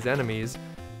some of these enemies,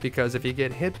 because if you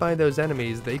get hit by those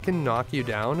enemies, they can knock you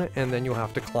down, and then you'll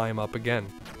have to climb up again.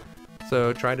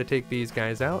 So try to take these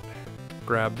guys out,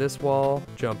 grab this wall,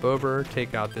 jump over,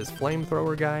 take out this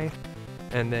flamethrower guy,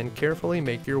 and then carefully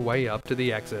make your way up to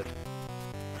the exit.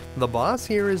 The boss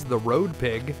here is the Road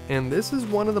Pig, and this is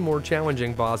one of the more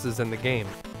challenging bosses in the game.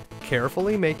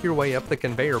 Carefully make your way up the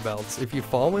conveyor belts. If you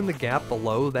fall in the gap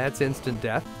below, that's instant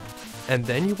death. And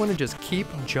then you want to just keep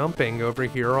jumping over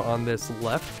here on this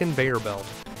left conveyor belt.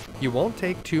 You won't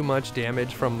take too much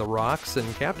damage from the rocks,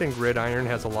 and Captain Gridiron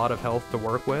has a lot of health to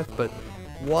work with, but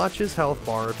watch his health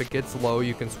bar. If it gets low,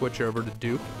 you can switch over to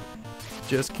Duke.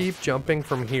 Just keep jumping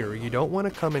from here. You don't want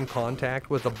to come in contact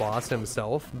with the boss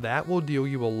himself. That will deal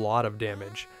you a lot of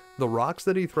damage. The rocks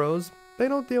that he throws, they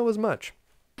don't deal as much.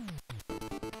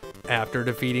 After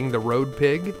defeating the Road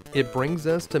Pig, it brings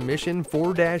us to mission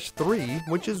 4-3,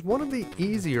 which is one of the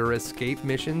easier escape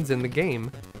missions in the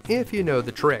game, if you know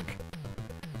the trick.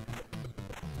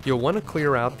 You'll want to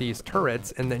clear out these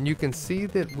turrets, and then you can see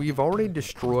that we've already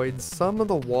destroyed some of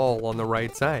the wall on the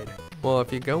right side. Well,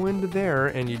 if you go into there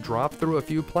and you drop through a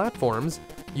few platforms,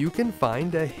 you can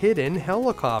find a hidden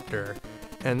helicopter.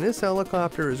 And this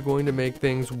helicopter is going to make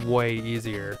things way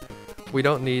easier. We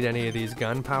don't need any of these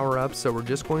gun power-ups, so we're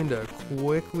just going to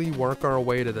quickly work our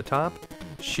way to the top,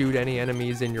 shoot any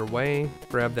enemies in your way,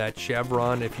 grab that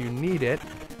chevron if you need it,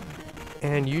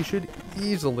 and you should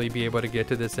easily be able to get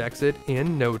to this exit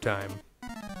in no time.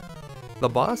 The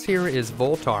boss here is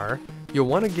Voltar. You'll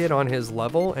want to get on his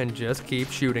level and just keep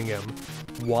shooting him.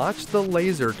 Watch the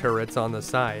laser turrets on the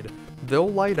side.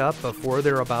 They'll light up before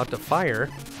they're about to fire,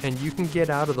 and you can get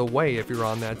out of the way if you're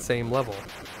on that same level.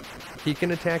 He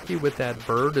can attack you with that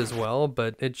bird as well,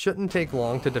 but it shouldn't take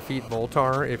long to defeat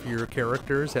Voltar if your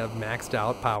characters have maxed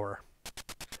out power.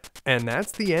 And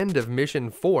that's the end of mission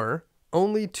 4.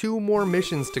 Only 2 more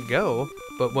missions to go,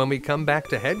 but when we come back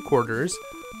to headquarters,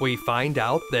 we find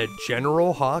out that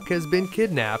General Hawk has been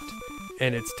kidnapped,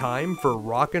 and it's time for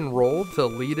Rock and Roll to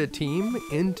lead a team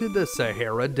into the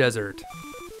Sahara Desert.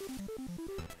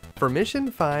 For Mission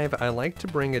 5, I like to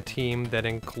bring a team that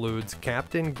includes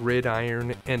Captain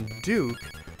Gridiron and Duke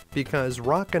because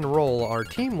Rock and Roll, our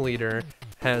team leader,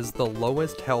 has the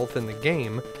lowest health in the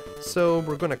game, so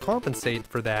we're going to compensate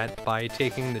for that by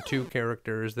taking the two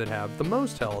characters that have the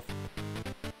most health.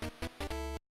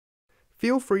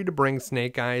 Feel free to bring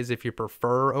Snake Eyes if you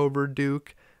prefer over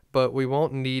Duke, but we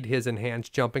won't need his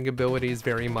enhanced jumping abilities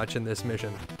very much in this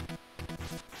mission.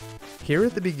 Here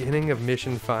at the beginning of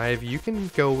Mission 5, you can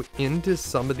go into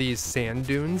some of these sand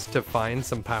dunes to find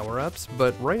some power-ups,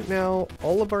 but right now,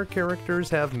 all of our characters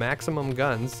have maximum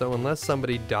guns, so unless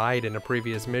somebody died in a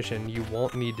previous mission, you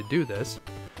won't need to do this.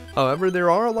 However,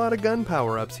 there are a lot of gun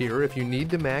power-ups here if you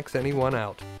need to max anyone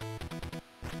out.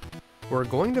 We're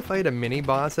going to fight a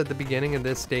mini-boss at the beginning of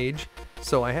this stage,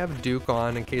 so I have Duke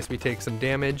on in case we take some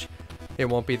damage. It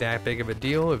won't be that big of a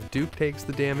deal if Duke takes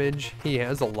the damage. He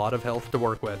has a lot of health to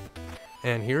work with.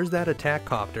 And here's that attack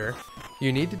copter.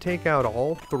 You need to take out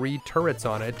all 3 turrets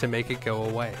on it to make it go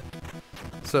away.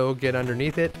 So get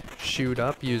underneath it, shoot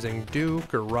up using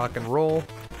Duke or Rock and Roll,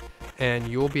 and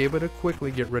you'll be able to quickly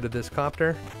get rid of this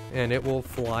copter, and it will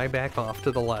fly back off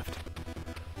to the left.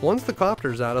 Once the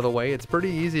copter's out of the way, it's pretty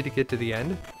easy to get to the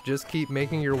end. Just keep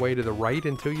making your way to the right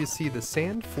until you see the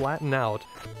sand flatten out.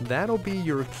 That'll be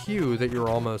your cue that you're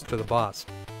almost to the boss.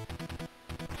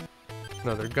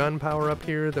 Another gun power up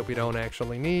here that we don't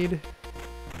actually need.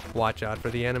 Watch out for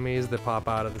the enemies that pop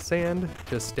out of the sand.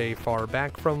 Just stay far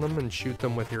back from them and shoot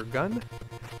them with your gun.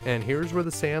 And here's where the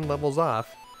sand levels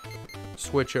off.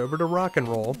 Switch over to Rock and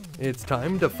Roll. It's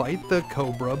time to fight the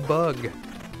Cobra Bug.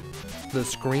 The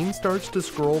screen starts to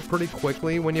scroll pretty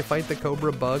quickly when you fight the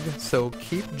Cobra Bug, so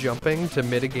keep jumping to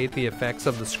mitigate the effects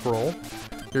of the scroll.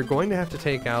 You're going to have to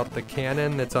take out the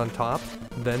cannon that's on top,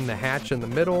 then the hatch in the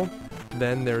middle,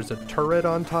 then there's a turret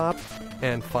on top,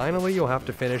 and finally you'll have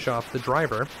to finish off the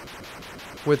driver.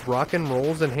 With Rock and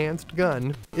Roll's enhanced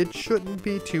gun, it shouldn't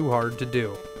be too hard to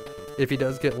do. If he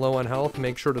does get low on health,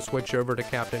 make sure to switch over to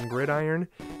Captain Gridiron,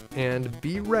 and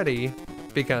be ready,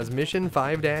 because Mission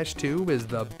 5-2 is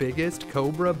the biggest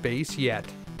Cobra base yet.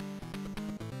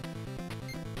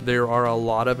 There are a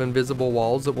lot of invisible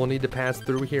walls that we'll need to pass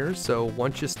through here, so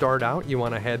once you start out, you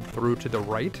want to head through to the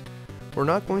right. We're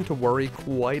not going to worry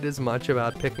quite as much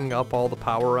about picking up all the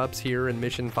power-ups here in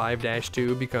Mission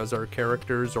 5-2 because our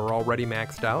characters are already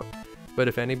maxed out, but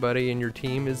if anybody in your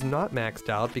team is not maxed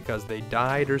out because they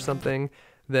died or something,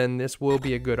 then this will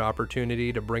be a good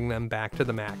opportunity to bring them back to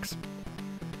the max.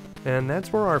 And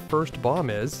that's where our first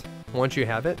bomb is. Once you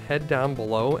have it, head down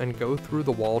below and go through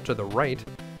the wall to the right.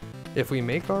 If we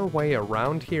make our way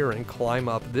around here and climb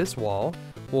up this wall,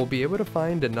 we'll be able to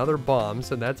find another bomb,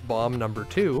 so that's bomb number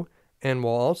 2, and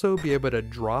we'll also be able to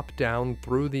drop down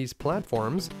through these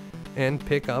platforms and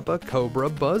pick up a Cobra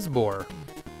Buzzbore.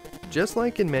 Just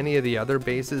like in many of the other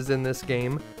bases in this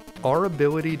game, our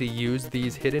ability to use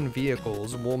these hidden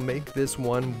vehicles will make this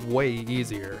one way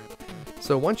easier.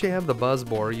 So once you have the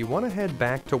Buzzbore, you want to head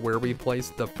back to where we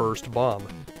placed the first bomb.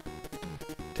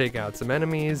 Take out some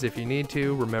enemies if you need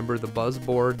to. Remember, the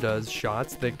Buzzbore does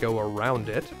shots that go around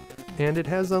it, and it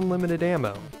has unlimited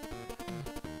ammo.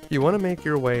 You want to make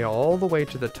your way all the way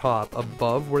to the top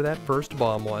above where that first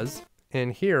bomb was,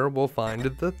 and here we'll find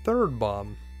the third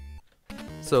bomb.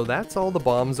 So that's all the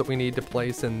bombs that we need to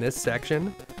place in this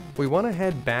section. We want to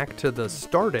head back to the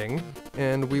starting,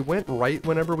 and we went right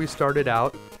whenever we started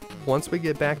out. Once we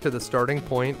get back to the starting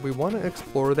point, we want to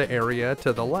explore the area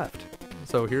to the left.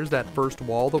 So here's that first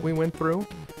wall that we went through.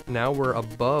 Now we're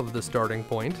above the starting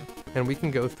point, and we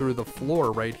can go through the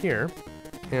floor right here.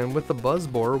 And with the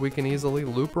Buzzbore, we can easily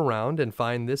loop around and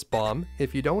find this bomb.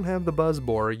 If you don't have the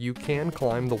Buzzbore, you can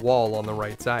climb the wall on the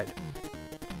right side.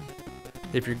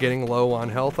 If you're getting low on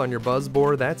health on your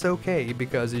Buzzbore, that's okay,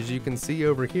 because as you can see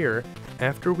over here,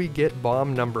 after we get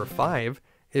bomb number 5,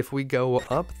 if we go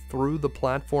up through the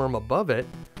platform above it,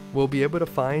 we'll be able to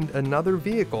find another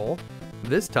vehicle.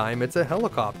 This time it's a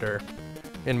helicopter.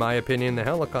 In my opinion, the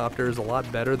helicopter is a lot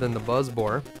better than the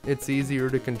Buzzbore. It's easier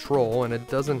to control and it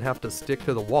doesn't have to stick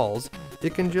to the walls.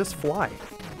 It can just fly.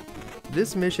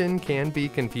 This mission can be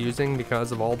confusing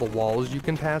because of all the walls you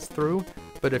can pass through,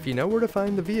 but if you know where to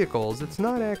find the vehicles, it's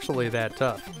not actually that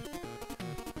tough.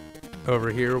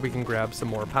 Over here we can grab some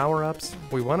more power-ups.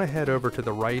 We want to head over to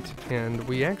the right, and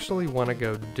we actually want to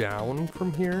go down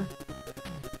from here.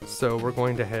 So we're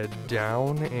going to head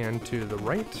down and to the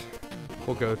right.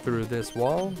 We'll go through this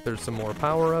wall. There's some more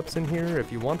power-ups in here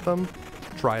if you want them.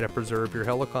 Try to preserve your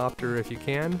helicopter if you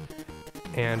can.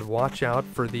 And watch out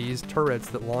for these turrets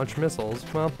that launch missiles.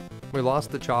 Well, we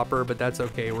lost the chopper, but that's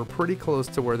okay. We're pretty close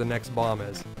to where the next bomb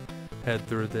is. Head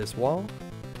through this wall,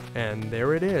 and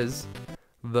there it is.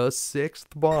 the 6th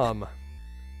bomb.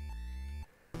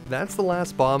 That's the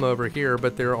last bomb over here,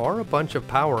 but there are a bunch of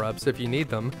power-ups if you need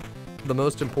them. The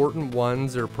most important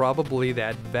ones are probably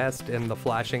that vest and the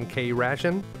flashing K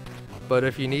ration. But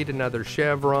if you need another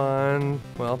chevron,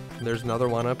 well, there's another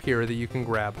one up here that you can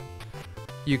grab.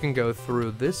 You can go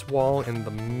through this wall in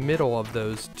the middle of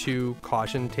those 2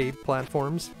 caution tape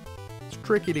platforms. It's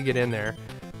tricky to get in there,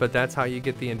 but that's how you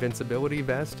get the invincibility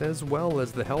vest as well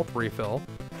as the health refill.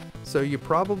 So you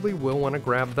probably will want to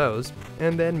grab those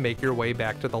and then make your way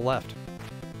back to the left.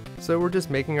 So we're just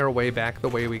making our way back the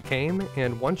way we came,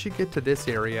 and once you get to this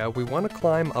area, we want to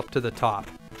climb up to the top.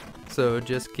 So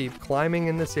just keep climbing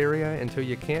in this area until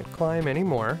you can't climb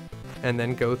anymore, and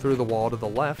then go through the wall to the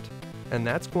left, and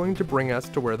that's going to bring us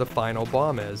to where the final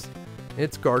bomb is.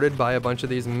 It's guarded by a bunch of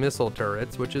these missile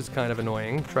turrets, which is kind of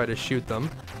annoying. Try to shoot them.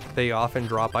 They often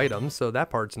drop items, so that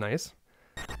part's nice.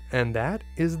 And that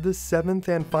is the 7th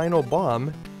and final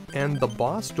bomb, and the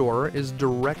boss door is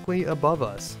directly above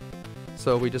us.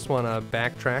 So we just want to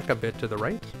backtrack a bit to the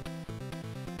right.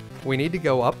 We need to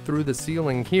go up through the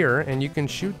ceiling here, and you can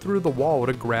shoot through the wall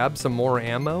to grab some more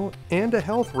ammo and a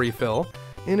health refill,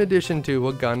 in addition to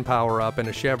a gun power-up and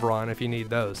a chevron if you need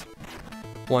those.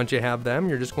 Once you have them,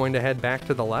 you're just going to head back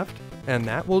to the left, and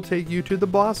that will take you to the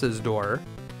boss's door.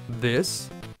 This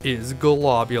is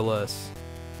Globulus.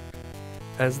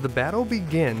 As the battle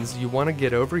begins, you want to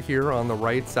get over here on the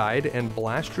right side and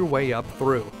blast your way up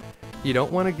through. You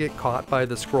don't want to get caught by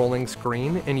the scrolling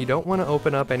screen, and you don't want to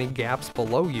open up any gaps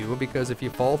below you, because if you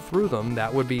fall through them,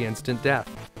 that would be instant death.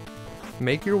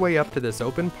 Make your way up to this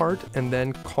open part, and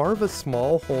then carve a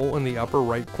small hole in the upper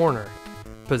right corner.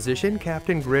 Position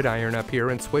Captain Gridiron up here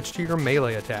and switch to your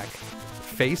melee attack.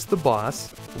 Face the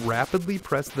boss, rapidly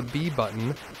press the B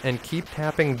button, and keep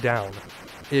tapping down.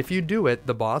 If you do it,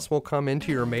 the boss will come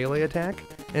into your melee attack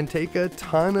and take a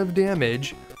ton of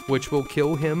damage, which will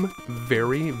kill him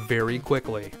very, very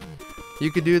quickly.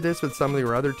 You could do this with some of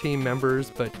your other team members,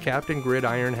 but Captain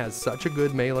Gridiron has such a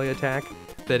good melee attack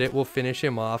that it will finish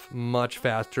him off much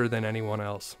faster than anyone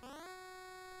else.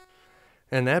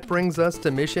 And that brings us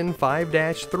to mission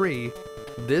 5-3.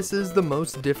 This is the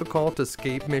most difficult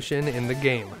escape mission in the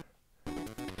game.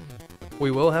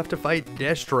 We will have to fight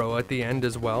Destro at the end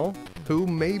as well, who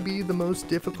may be the most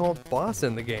difficult boss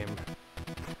in the game.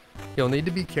 You'll need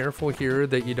to be careful here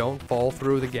that you don't fall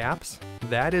through the gaps.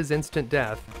 That is instant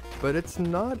death, but it's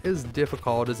not as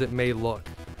difficult as it may look.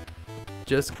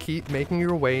 Just keep making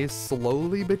your way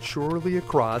slowly but surely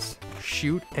across,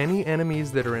 shoot any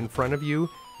enemies that are in front of you.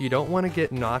 You don't want to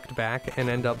get knocked back and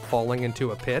end up falling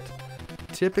into a pit.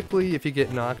 Typically, if you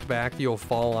get knocked back, you'll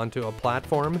fall onto a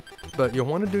platform, but you'll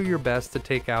want to do your best to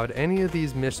take out any of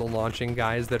these missile launching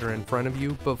guys that are in front of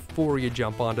you before you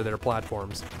jump onto their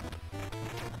platforms.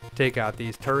 Take out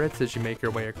these turrets as you make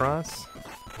your way across,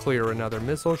 clear another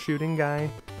missile shooting guy,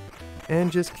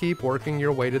 and just keep working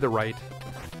your way to the right.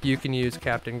 You can use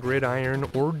Captain Gridiron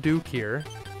or Duke here,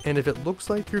 and if it looks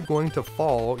like you're going to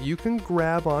fall, you can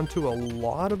grab onto a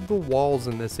lot of the walls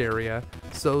in this area,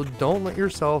 so don't let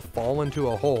yourself fall into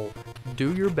a hole.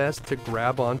 Do your best to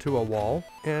grab onto a wall,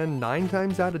 and 9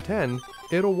 times out of 10,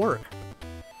 it'll work.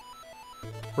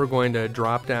 We're going to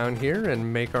drop down here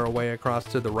and make our way across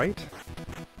to the right.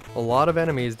 A lot of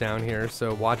enemies down here,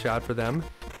 so watch out for them.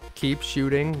 Keep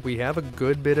shooting. We have a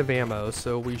good bit of ammo,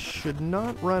 so we should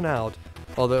not run out.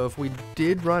 Although if we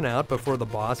did run out before the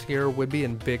boss here, we'd be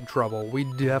in big trouble. We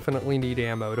definitely need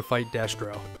ammo to fight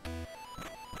Destro.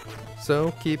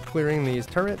 So keep clearing these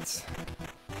turrets.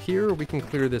 Here we can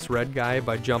clear this red guy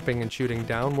by jumping and shooting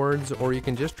downwards, or you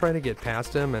can just try to get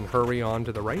past him and hurry on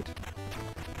to the right.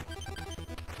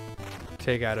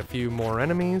 Take out a few more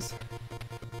enemies.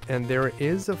 And there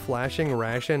is a flashing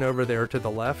ration over there to the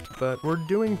left, but we're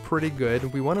doing pretty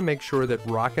good. We want to make sure that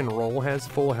Rock and Roll has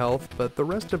full health, but the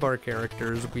rest of our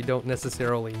characters, we don't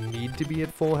necessarily need to be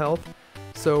at full health,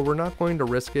 so we're not going to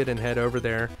risk it and head over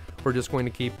there. We're just going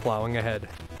to keep plowing ahead.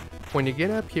 When you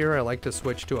get up here, I like to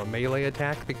switch to a melee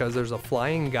attack because there's a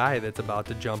flying guy that's about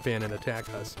to jump in and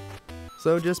attack us.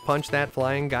 So just punch that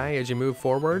flying guy as you move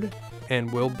forward,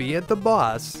 and we'll be at the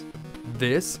boss.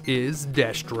 This is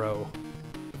Destro.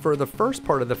 For the first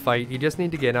part of the fight, you just need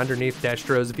to get underneath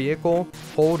Destro's vehicle,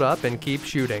 hold up, and keep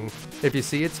shooting. If you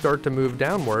see it start to move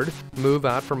downward, move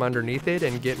out from underneath it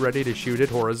and get ready to shoot it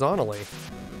horizontally.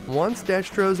 Once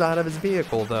Destro's out of his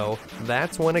vehicle though,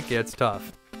 that's when it gets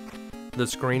tough. The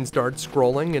screen starts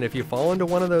scrolling, and if you fall into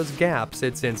one of those gaps,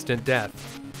 it's instant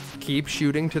death. Keep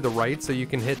shooting to the right so you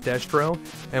can hit Destro,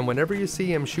 and whenever you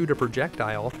see him shoot a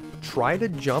projectile, try to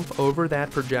jump over that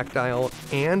projectile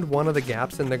and one of the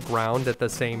gaps in the ground at the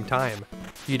same time.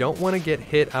 You don't want to get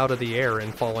hit out of the air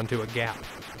and fall into a gap.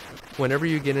 Whenever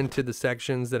you get into the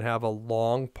sections that have a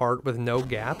long part with no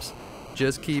gaps,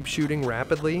 just keep shooting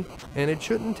rapidly, and it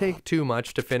shouldn't take too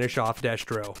much to finish off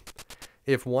Destro.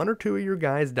 If one or two of your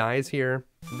guys dies here,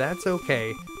 that's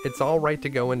okay. It's alright to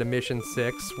go into Mission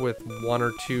 6 with one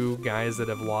or two guys that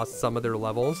have lost some of their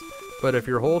levels, but if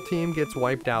your whole team gets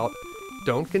wiped out,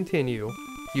 don't continue.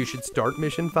 You should start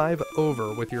Mission 5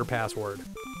 over with your password.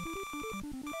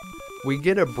 We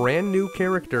get a brand new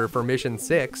character for Mission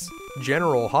 6,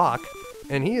 General Hawk,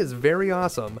 and he is very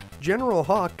awesome. General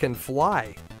Hawk can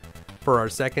fly. For our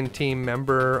second team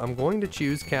member, I'm going to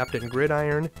choose Captain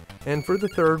Gridiron, and for the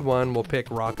third one, we'll pick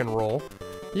Rock and Roll.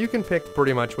 You can pick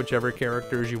pretty much whichever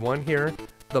characters you want here.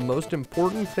 The most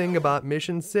important thing about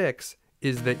Mission 6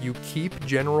 is that you keep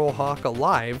General Hawk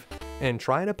alive and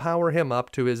try to power him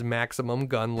up to his maximum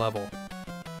gun level.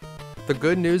 The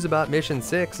good news about Mission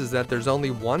 6 is that there's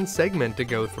only one segment to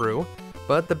go through,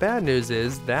 but the bad news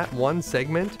is that one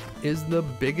segment is the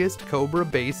biggest Cobra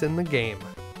base in the game.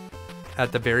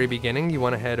 At the very beginning, you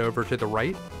want to head over to the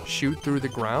right, shoot through the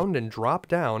ground, and drop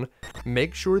down.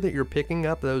 Make sure that you're picking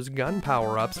up those gun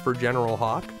power-ups for General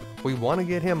Hawk. We want to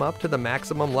get him up to the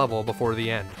maximum level before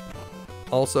the end.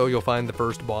 Also, you'll find the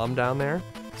first bomb down there,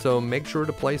 so make sure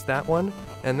to place that one,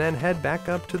 and then head back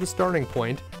up to the starting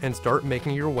point and start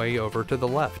making your way over to the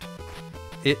left.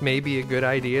 It may be a good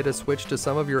idea to switch to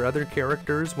some of your other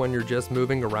characters when you're just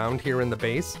moving around here in the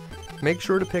base. Make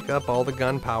sure to pick up all the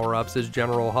gun power-ups as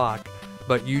General Hawk,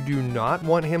 but you do not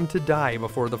want him to die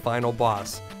before the final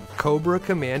boss. Cobra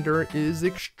Commander is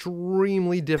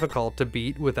extremely difficult to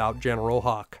beat without General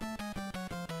Hawk.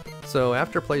 So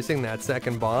after placing that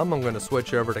second bomb, I'm going to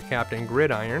switch over to Captain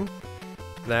Gridiron.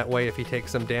 That way if he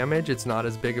takes some damage, it's not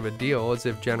as big of a deal as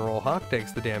if General Hawk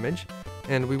takes the damage.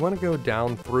 And we want to go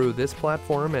down through this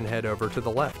platform and head over to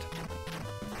the left.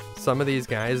 Some of these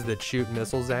guys that shoot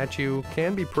missiles at you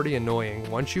can be pretty annoying.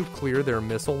 Once you clear their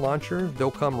missile launcher,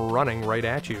 they'll come running right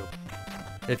at you.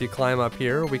 If you climb up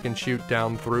here, we can shoot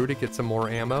down through to get some more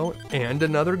ammo and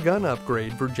another gun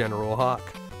upgrade for General Hawk.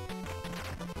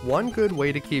 One good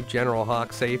way to keep General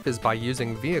Hawk safe is by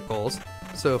using vehicles,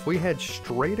 so if we head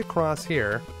straight across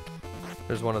here,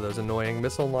 there's one of those annoying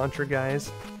missile launcher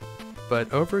guys.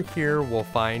 But over here we'll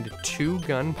find 2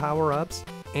 gun power-ups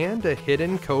and a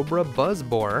hidden Cobra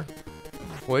Buzzbore,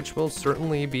 which will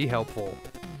certainly be helpful.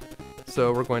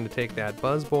 So we're going to take that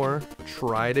Buzzbore,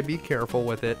 try to be careful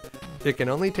with it. It can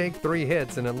only take 3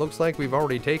 hits, and it looks like we've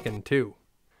already taken 2.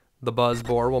 The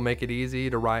Buzzbore will make it easy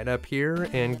to ride up here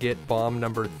and get bomb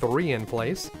number 3 in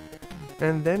place.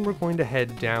 And then we're going to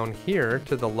head down here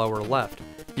to the lower left.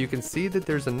 You can see that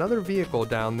there's another vehicle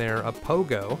down there, a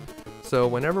Pogo. So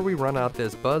whenever we run out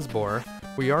this Buzzbore,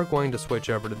 we are going to switch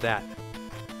over to that.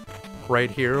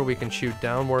 Right here we can shoot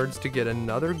downwards to get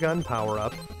another gun power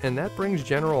up, and that brings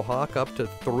General Hawk up to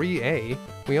 3A.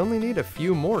 We only need a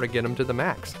few more to get him to the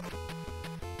max.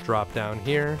 Drop down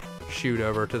here, shoot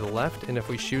over to the left, and if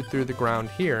we shoot through the ground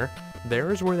here,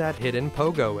 there's where that hidden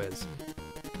Pogo is.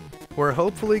 We're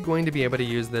hopefully going to be able to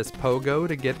use this Pogo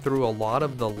to get through a lot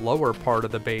of the lower part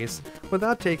of the base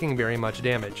without taking very much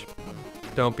damage.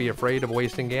 Don't be afraid of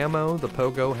wasting ammo, the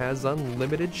Pogo has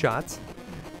unlimited shots.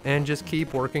 And just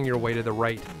keep working your way to the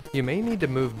right. You may need to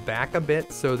move back a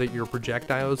bit so that your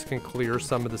projectiles can clear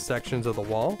some of the sections of the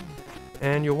wall,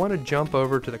 and you'll want to jump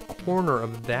over to the corner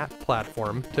of that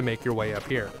platform to make your way up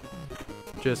here.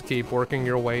 Just keep working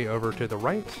your way over to the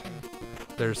right.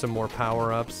 There's some more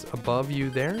power-ups above you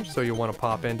there, so you'll want to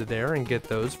pop into there and get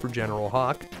those for General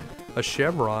Hawk. A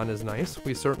chevron is nice,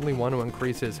 we certainly want to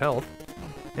increase his health.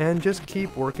 And just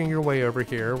keep working your way over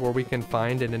here where we can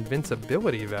find an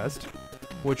invincibility vest,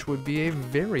 which would be a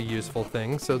very useful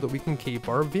thing so that we can keep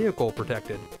our vehicle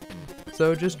protected.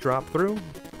 So just drop through,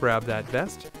 grab that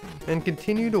vest, and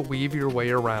continue to weave your way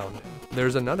around.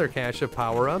 There's another cache of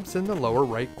power-ups in the lower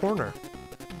right corner.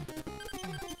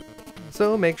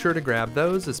 So make sure to grab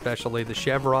those, especially the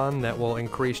chevron that will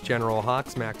increase General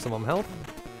Hawk's maximum health,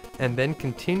 and then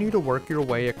continue to work your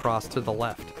way across to the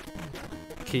left.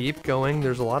 Keep going,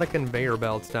 there's a lot of conveyor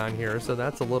belts down here, so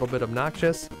that's a little bit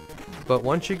obnoxious. But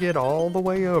once you get all the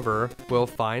way over, we'll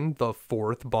find the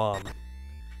 4th bomb.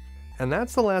 And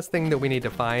that's the last thing that we need to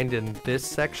find in this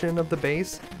section of the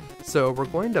base, so we're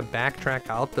going to backtrack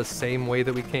out the same way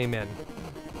that we came in.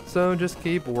 So just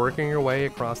keep working your way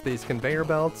across these conveyor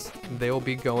belts. They'll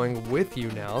be going with you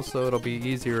now, so it'll be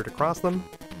easier to cross them.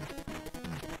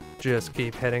 Just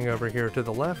keep heading over here to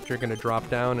the left. You're going to drop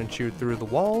down and shoot through the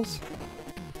walls.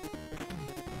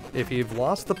 If you've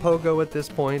lost the Pogo at this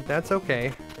point, that's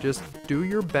okay. Just do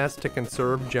your best to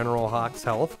conserve General Hawk's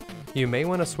health, You may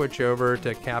want to switch over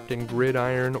to Captain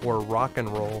Gridiron or Rock and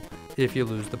Roll if you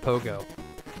lose the pogo.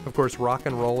 Of course, Rock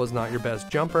and Roll is not your best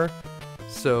jumper,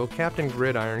 so Captain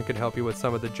Gridiron could help you with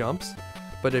some of the jumps,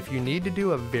 but if you need to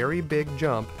do a very big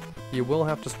jump, you will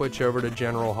have to switch over to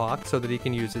General Hawk so that he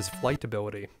can use his flight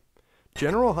ability.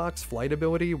 General Hawk's flight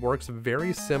ability works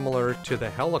very similar to the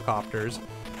helicopters,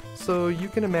 so you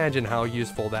can imagine how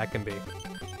useful that can be.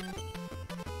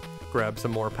 Grab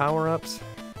some more power-ups,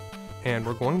 and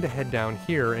we're going to head down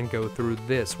here and go through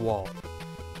this wall.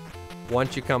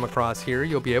 Once you come across here,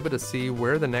 you'll be able to see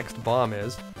where the next bomb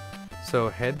is. So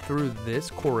head through this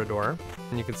corridor,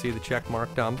 and you can see the check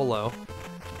mark down below.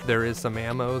 There is some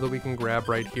ammo that we can grab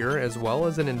right here, as well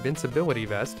as an invincibility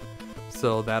vest.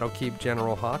 So that'll keep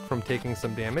General Hawk from taking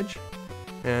some damage.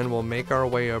 And we'll make our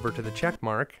way over to the check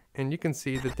mark, and you can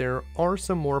see that there are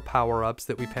some more power-ups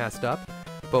that we passed up,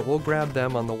 but we'll grab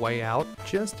them on the way out,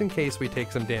 just in case we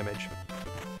take some damage.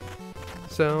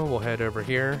 So we'll head over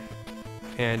here,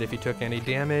 and if you took any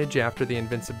damage after the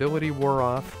invincibility wore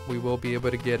off, we will be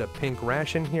able to get a pink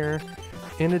ration here,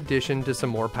 in addition to some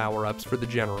more power-ups for the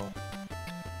General.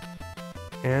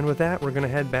 And with that, we're going to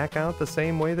head back out the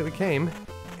same way that we came,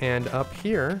 and up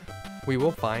here, we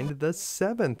will find the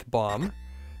 7th bomb,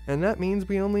 and that means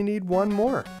we only need one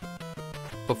more.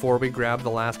 Before we grab the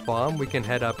last bomb, we can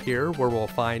head up here where we'll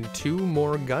find 2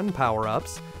 more gun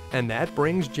power-ups, and that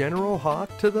brings General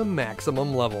Hawk to the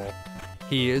maximum level.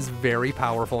 He is very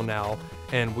powerful now,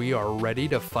 and we are ready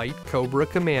to fight Cobra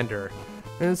Commander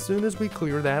as soon as we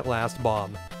clear that last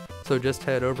bomb. So just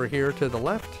head over here to the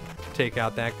left, take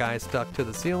out that guy stuck to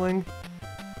the ceiling,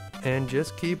 and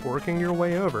just keep working your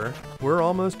way over. We're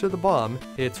almost to the bomb,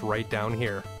 it's right down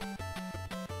here.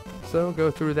 So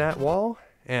go through that wall,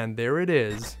 and there it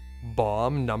is,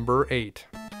 bomb number 8.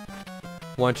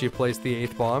 Once you've placed the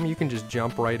 8th bomb, you can just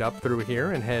jump right up through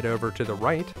here and head over to the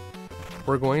right.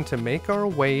 We're going to make our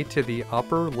way to the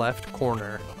upper left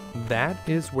corner. That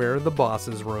is where the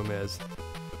boss's room is.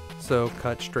 So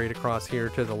cut straight across here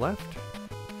to the left,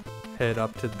 head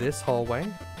up to this hallway.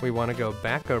 We want to go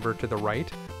back over to the right,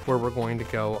 where we're going to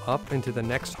go up into the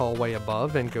next hallway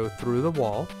above and go through the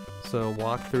wall. So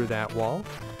walk through that wall,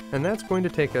 and that's going to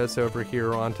take us over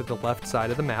here onto the left side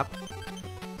of the map.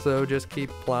 So just keep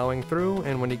plowing through,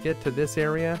 and when you get to this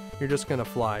area, you're just going to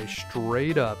fly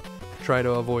straight up. Try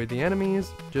to avoid the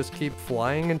enemies, just keep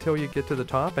flying until you get to the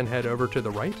top and head over to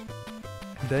the right.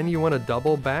 Then you want to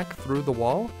double back through the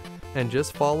wall, and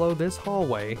just follow this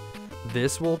hallway.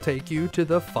 This will take you to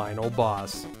the final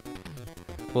boss.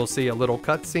 We'll see a little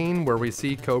cutscene where we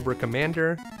see Cobra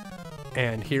Commander,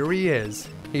 and here he is.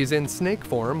 He's in snake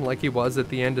form like he was at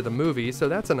the end of the movie, so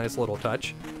that's a nice little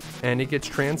touch. And he gets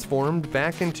transformed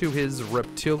back into his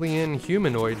reptilian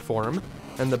humanoid form,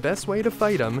 and the best way to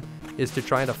fight him is to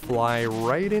try to fly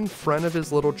right in front of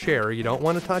his little chair. You don't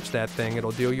want to touch that thing,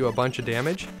 it'll deal you a bunch of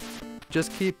damage.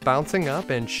 Just keep bouncing up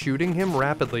and shooting him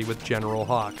rapidly with General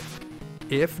Hawk.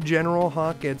 If General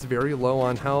Hawk gets very low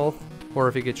on health, or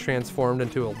if he gets transformed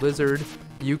into a lizard,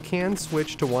 you can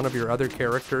switch to one of your other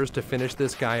characters to finish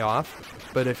this guy off,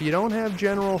 but if you don't have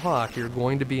General Hawk, you're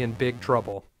going to be in big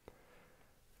trouble.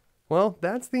 Well,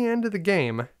 that's the end of the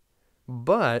game,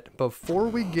 but before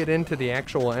we get into the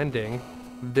actual ending,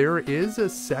 there is a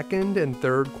second and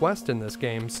third quest in this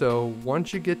game, so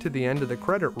once you get to the end of the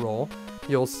credit roll,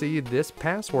 you'll see this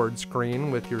password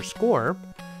screen with your score,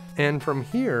 and from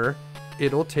here,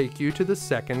 it'll take you to the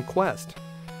second quest.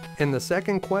 In the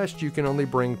second quest, you can only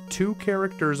bring 2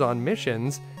 characters on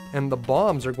missions, and the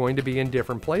bombs are going to be in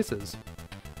different places.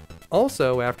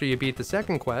 Also, after you beat the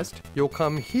second quest, you'll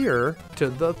come here to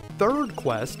the third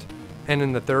quest, and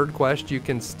in the third quest, you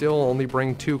can still only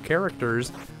bring 2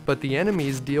 characters, but the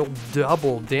enemies deal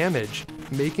double damage,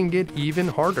 making it even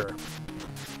harder.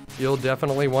 You'll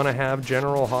definitely want to have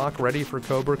General Hawk ready for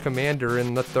Cobra Commander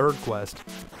in the third quest.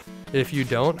 If you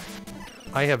don't,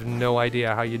 I have no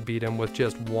idea how you'd beat him with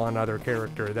just one other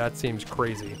character. That seems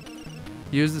crazy.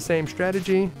 Use the same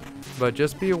strategy, but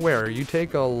just be aware you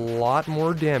take a lot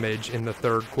more damage in the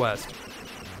third quest.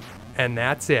 And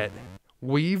that's it.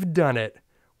 We've done it.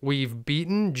 We've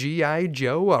beaten G.I.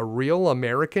 Joe, a real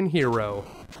American hero.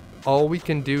 All we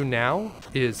can do now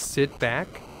is sit back,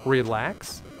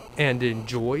 relax, and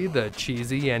enjoy the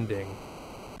cheesy ending.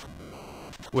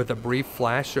 With a brief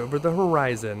flash over the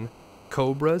horizon,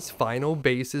 Cobra's final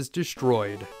base is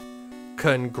destroyed.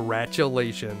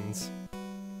 Congratulations.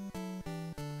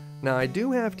 Now I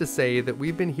do have to say that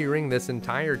we've been hearing this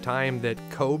entire time that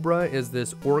Cobra is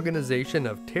this organization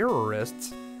of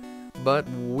terrorists, but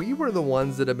we were the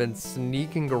ones that have been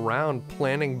sneaking around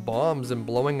planting bombs and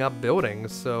blowing up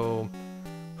buildings, so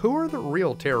who are the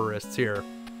real terrorists here?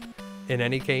 In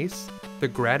any case, the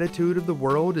gratitude of the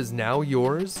world is now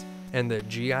yours, and the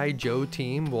G.I. Joe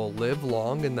team will live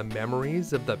long in the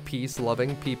memories of the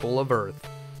peace-loving people of Earth.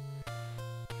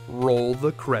 Roll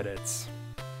the credits.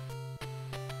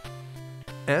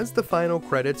 As the final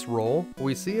credits roll,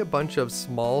 we see a bunch of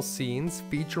small scenes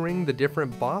featuring the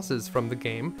different bosses from the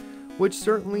game, which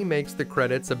certainly makes the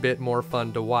credits a bit more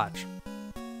fun to watch.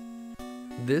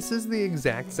 This is the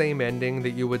exact same ending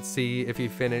that you would see if you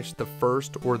finished the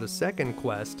first or the second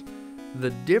quest.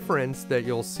 The difference that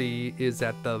you'll see is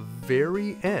at the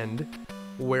very end,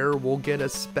 where we'll get a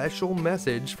special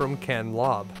message from Ken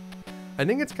Lobb. I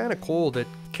think it's kind of cool that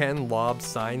Ken Lobb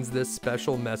signs this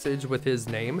special message with his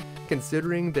name,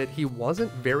 considering that he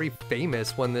wasn't very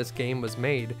famous when this game was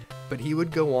made, but he would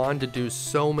go on to do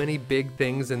so many big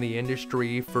things in the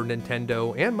industry for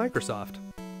Nintendo and Microsoft.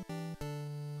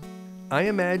 I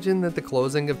imagine that the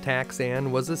closing of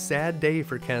Taxan was a sad day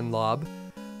for Ken Lobb,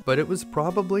 but it was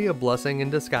probably a blessing in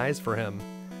disguise for him.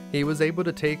 He was able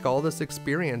to take all this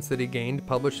experience that he gained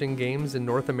publishing games in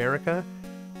North America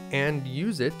and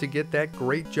use it to get that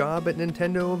great job at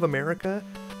Nintendo of America,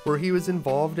 where he was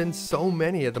involved in so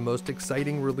many of the most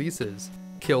exciting releases.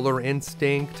 Killer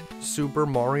Instinct, Super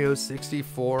Mario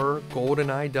 64,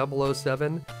 GoldenEye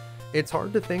 007. It's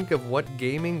hard to think of what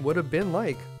gaming would have been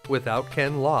like without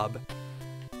Ken Lobb.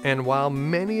 And while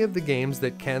many of the games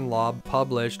that Ken Lobb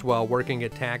published while working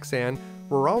at Taxan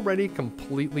were already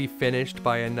completely finished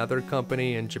by another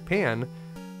company in Japan,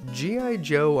 G.I.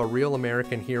 Joe: A Real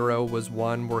American Hero was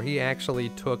one where he actually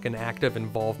took an active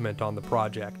involvement on the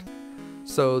project.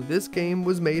 So this game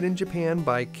was made in Japan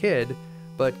by Kid,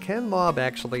 but Ken Lobb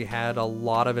actually had a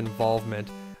lot of involvement,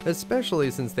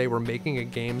 especially since they were making a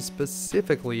game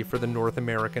specifically for the North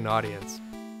American audience.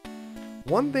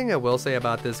 One thing I will say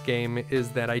about this game is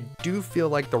that I do feel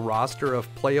like the roster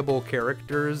of playable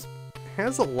characters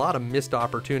has a lot of missed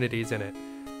opportunities in it.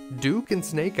 Duke and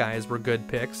Snake Eyes were good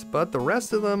picks, but the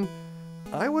rest of them,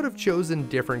 I would have chosen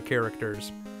different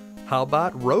characters. How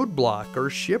about Roadblock or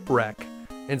Shipwreck?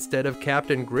 Instead of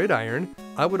Captain Gridiron,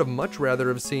 I would have much rather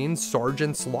have seen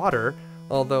Sergeant Slaughter,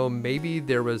 although maybe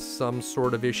there was some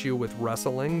sort of issue with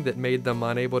wrestling that made them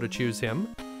unable to choose him.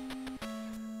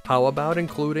 How about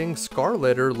including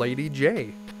Scarlet or Lady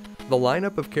J? The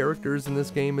lineup of characters in this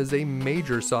game is a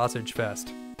major sausage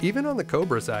fest, even on the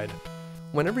Cobra side.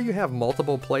 Whenever you have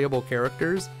multiple playable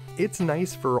characters, it's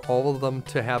nice for all of them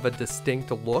to have a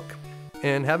distinct look,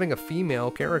 and having a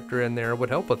female character in there would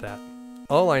help with that.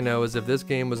 All I know is if this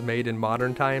game was made in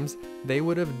modern times, they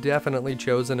would have definitely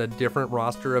chosen a different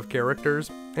roster of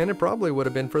characters, and it probably would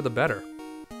have been for the better.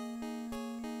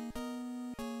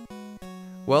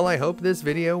 Well, I hope this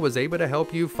video was able to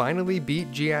help you finally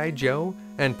beat G.I. Joe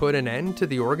and put an end to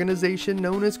the organization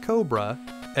known as Cobra,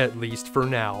 at least for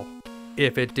now.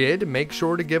 If it did, make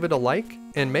sure to give it a like,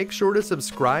 and make sure to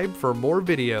subscribe for more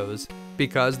videos,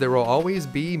 because there will always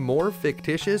be more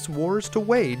fictitious wars to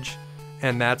wage,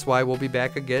 and that's why we'll be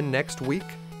back again next week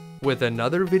with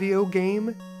another video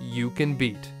game you can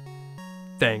beat.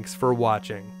 Thanks for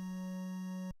watching.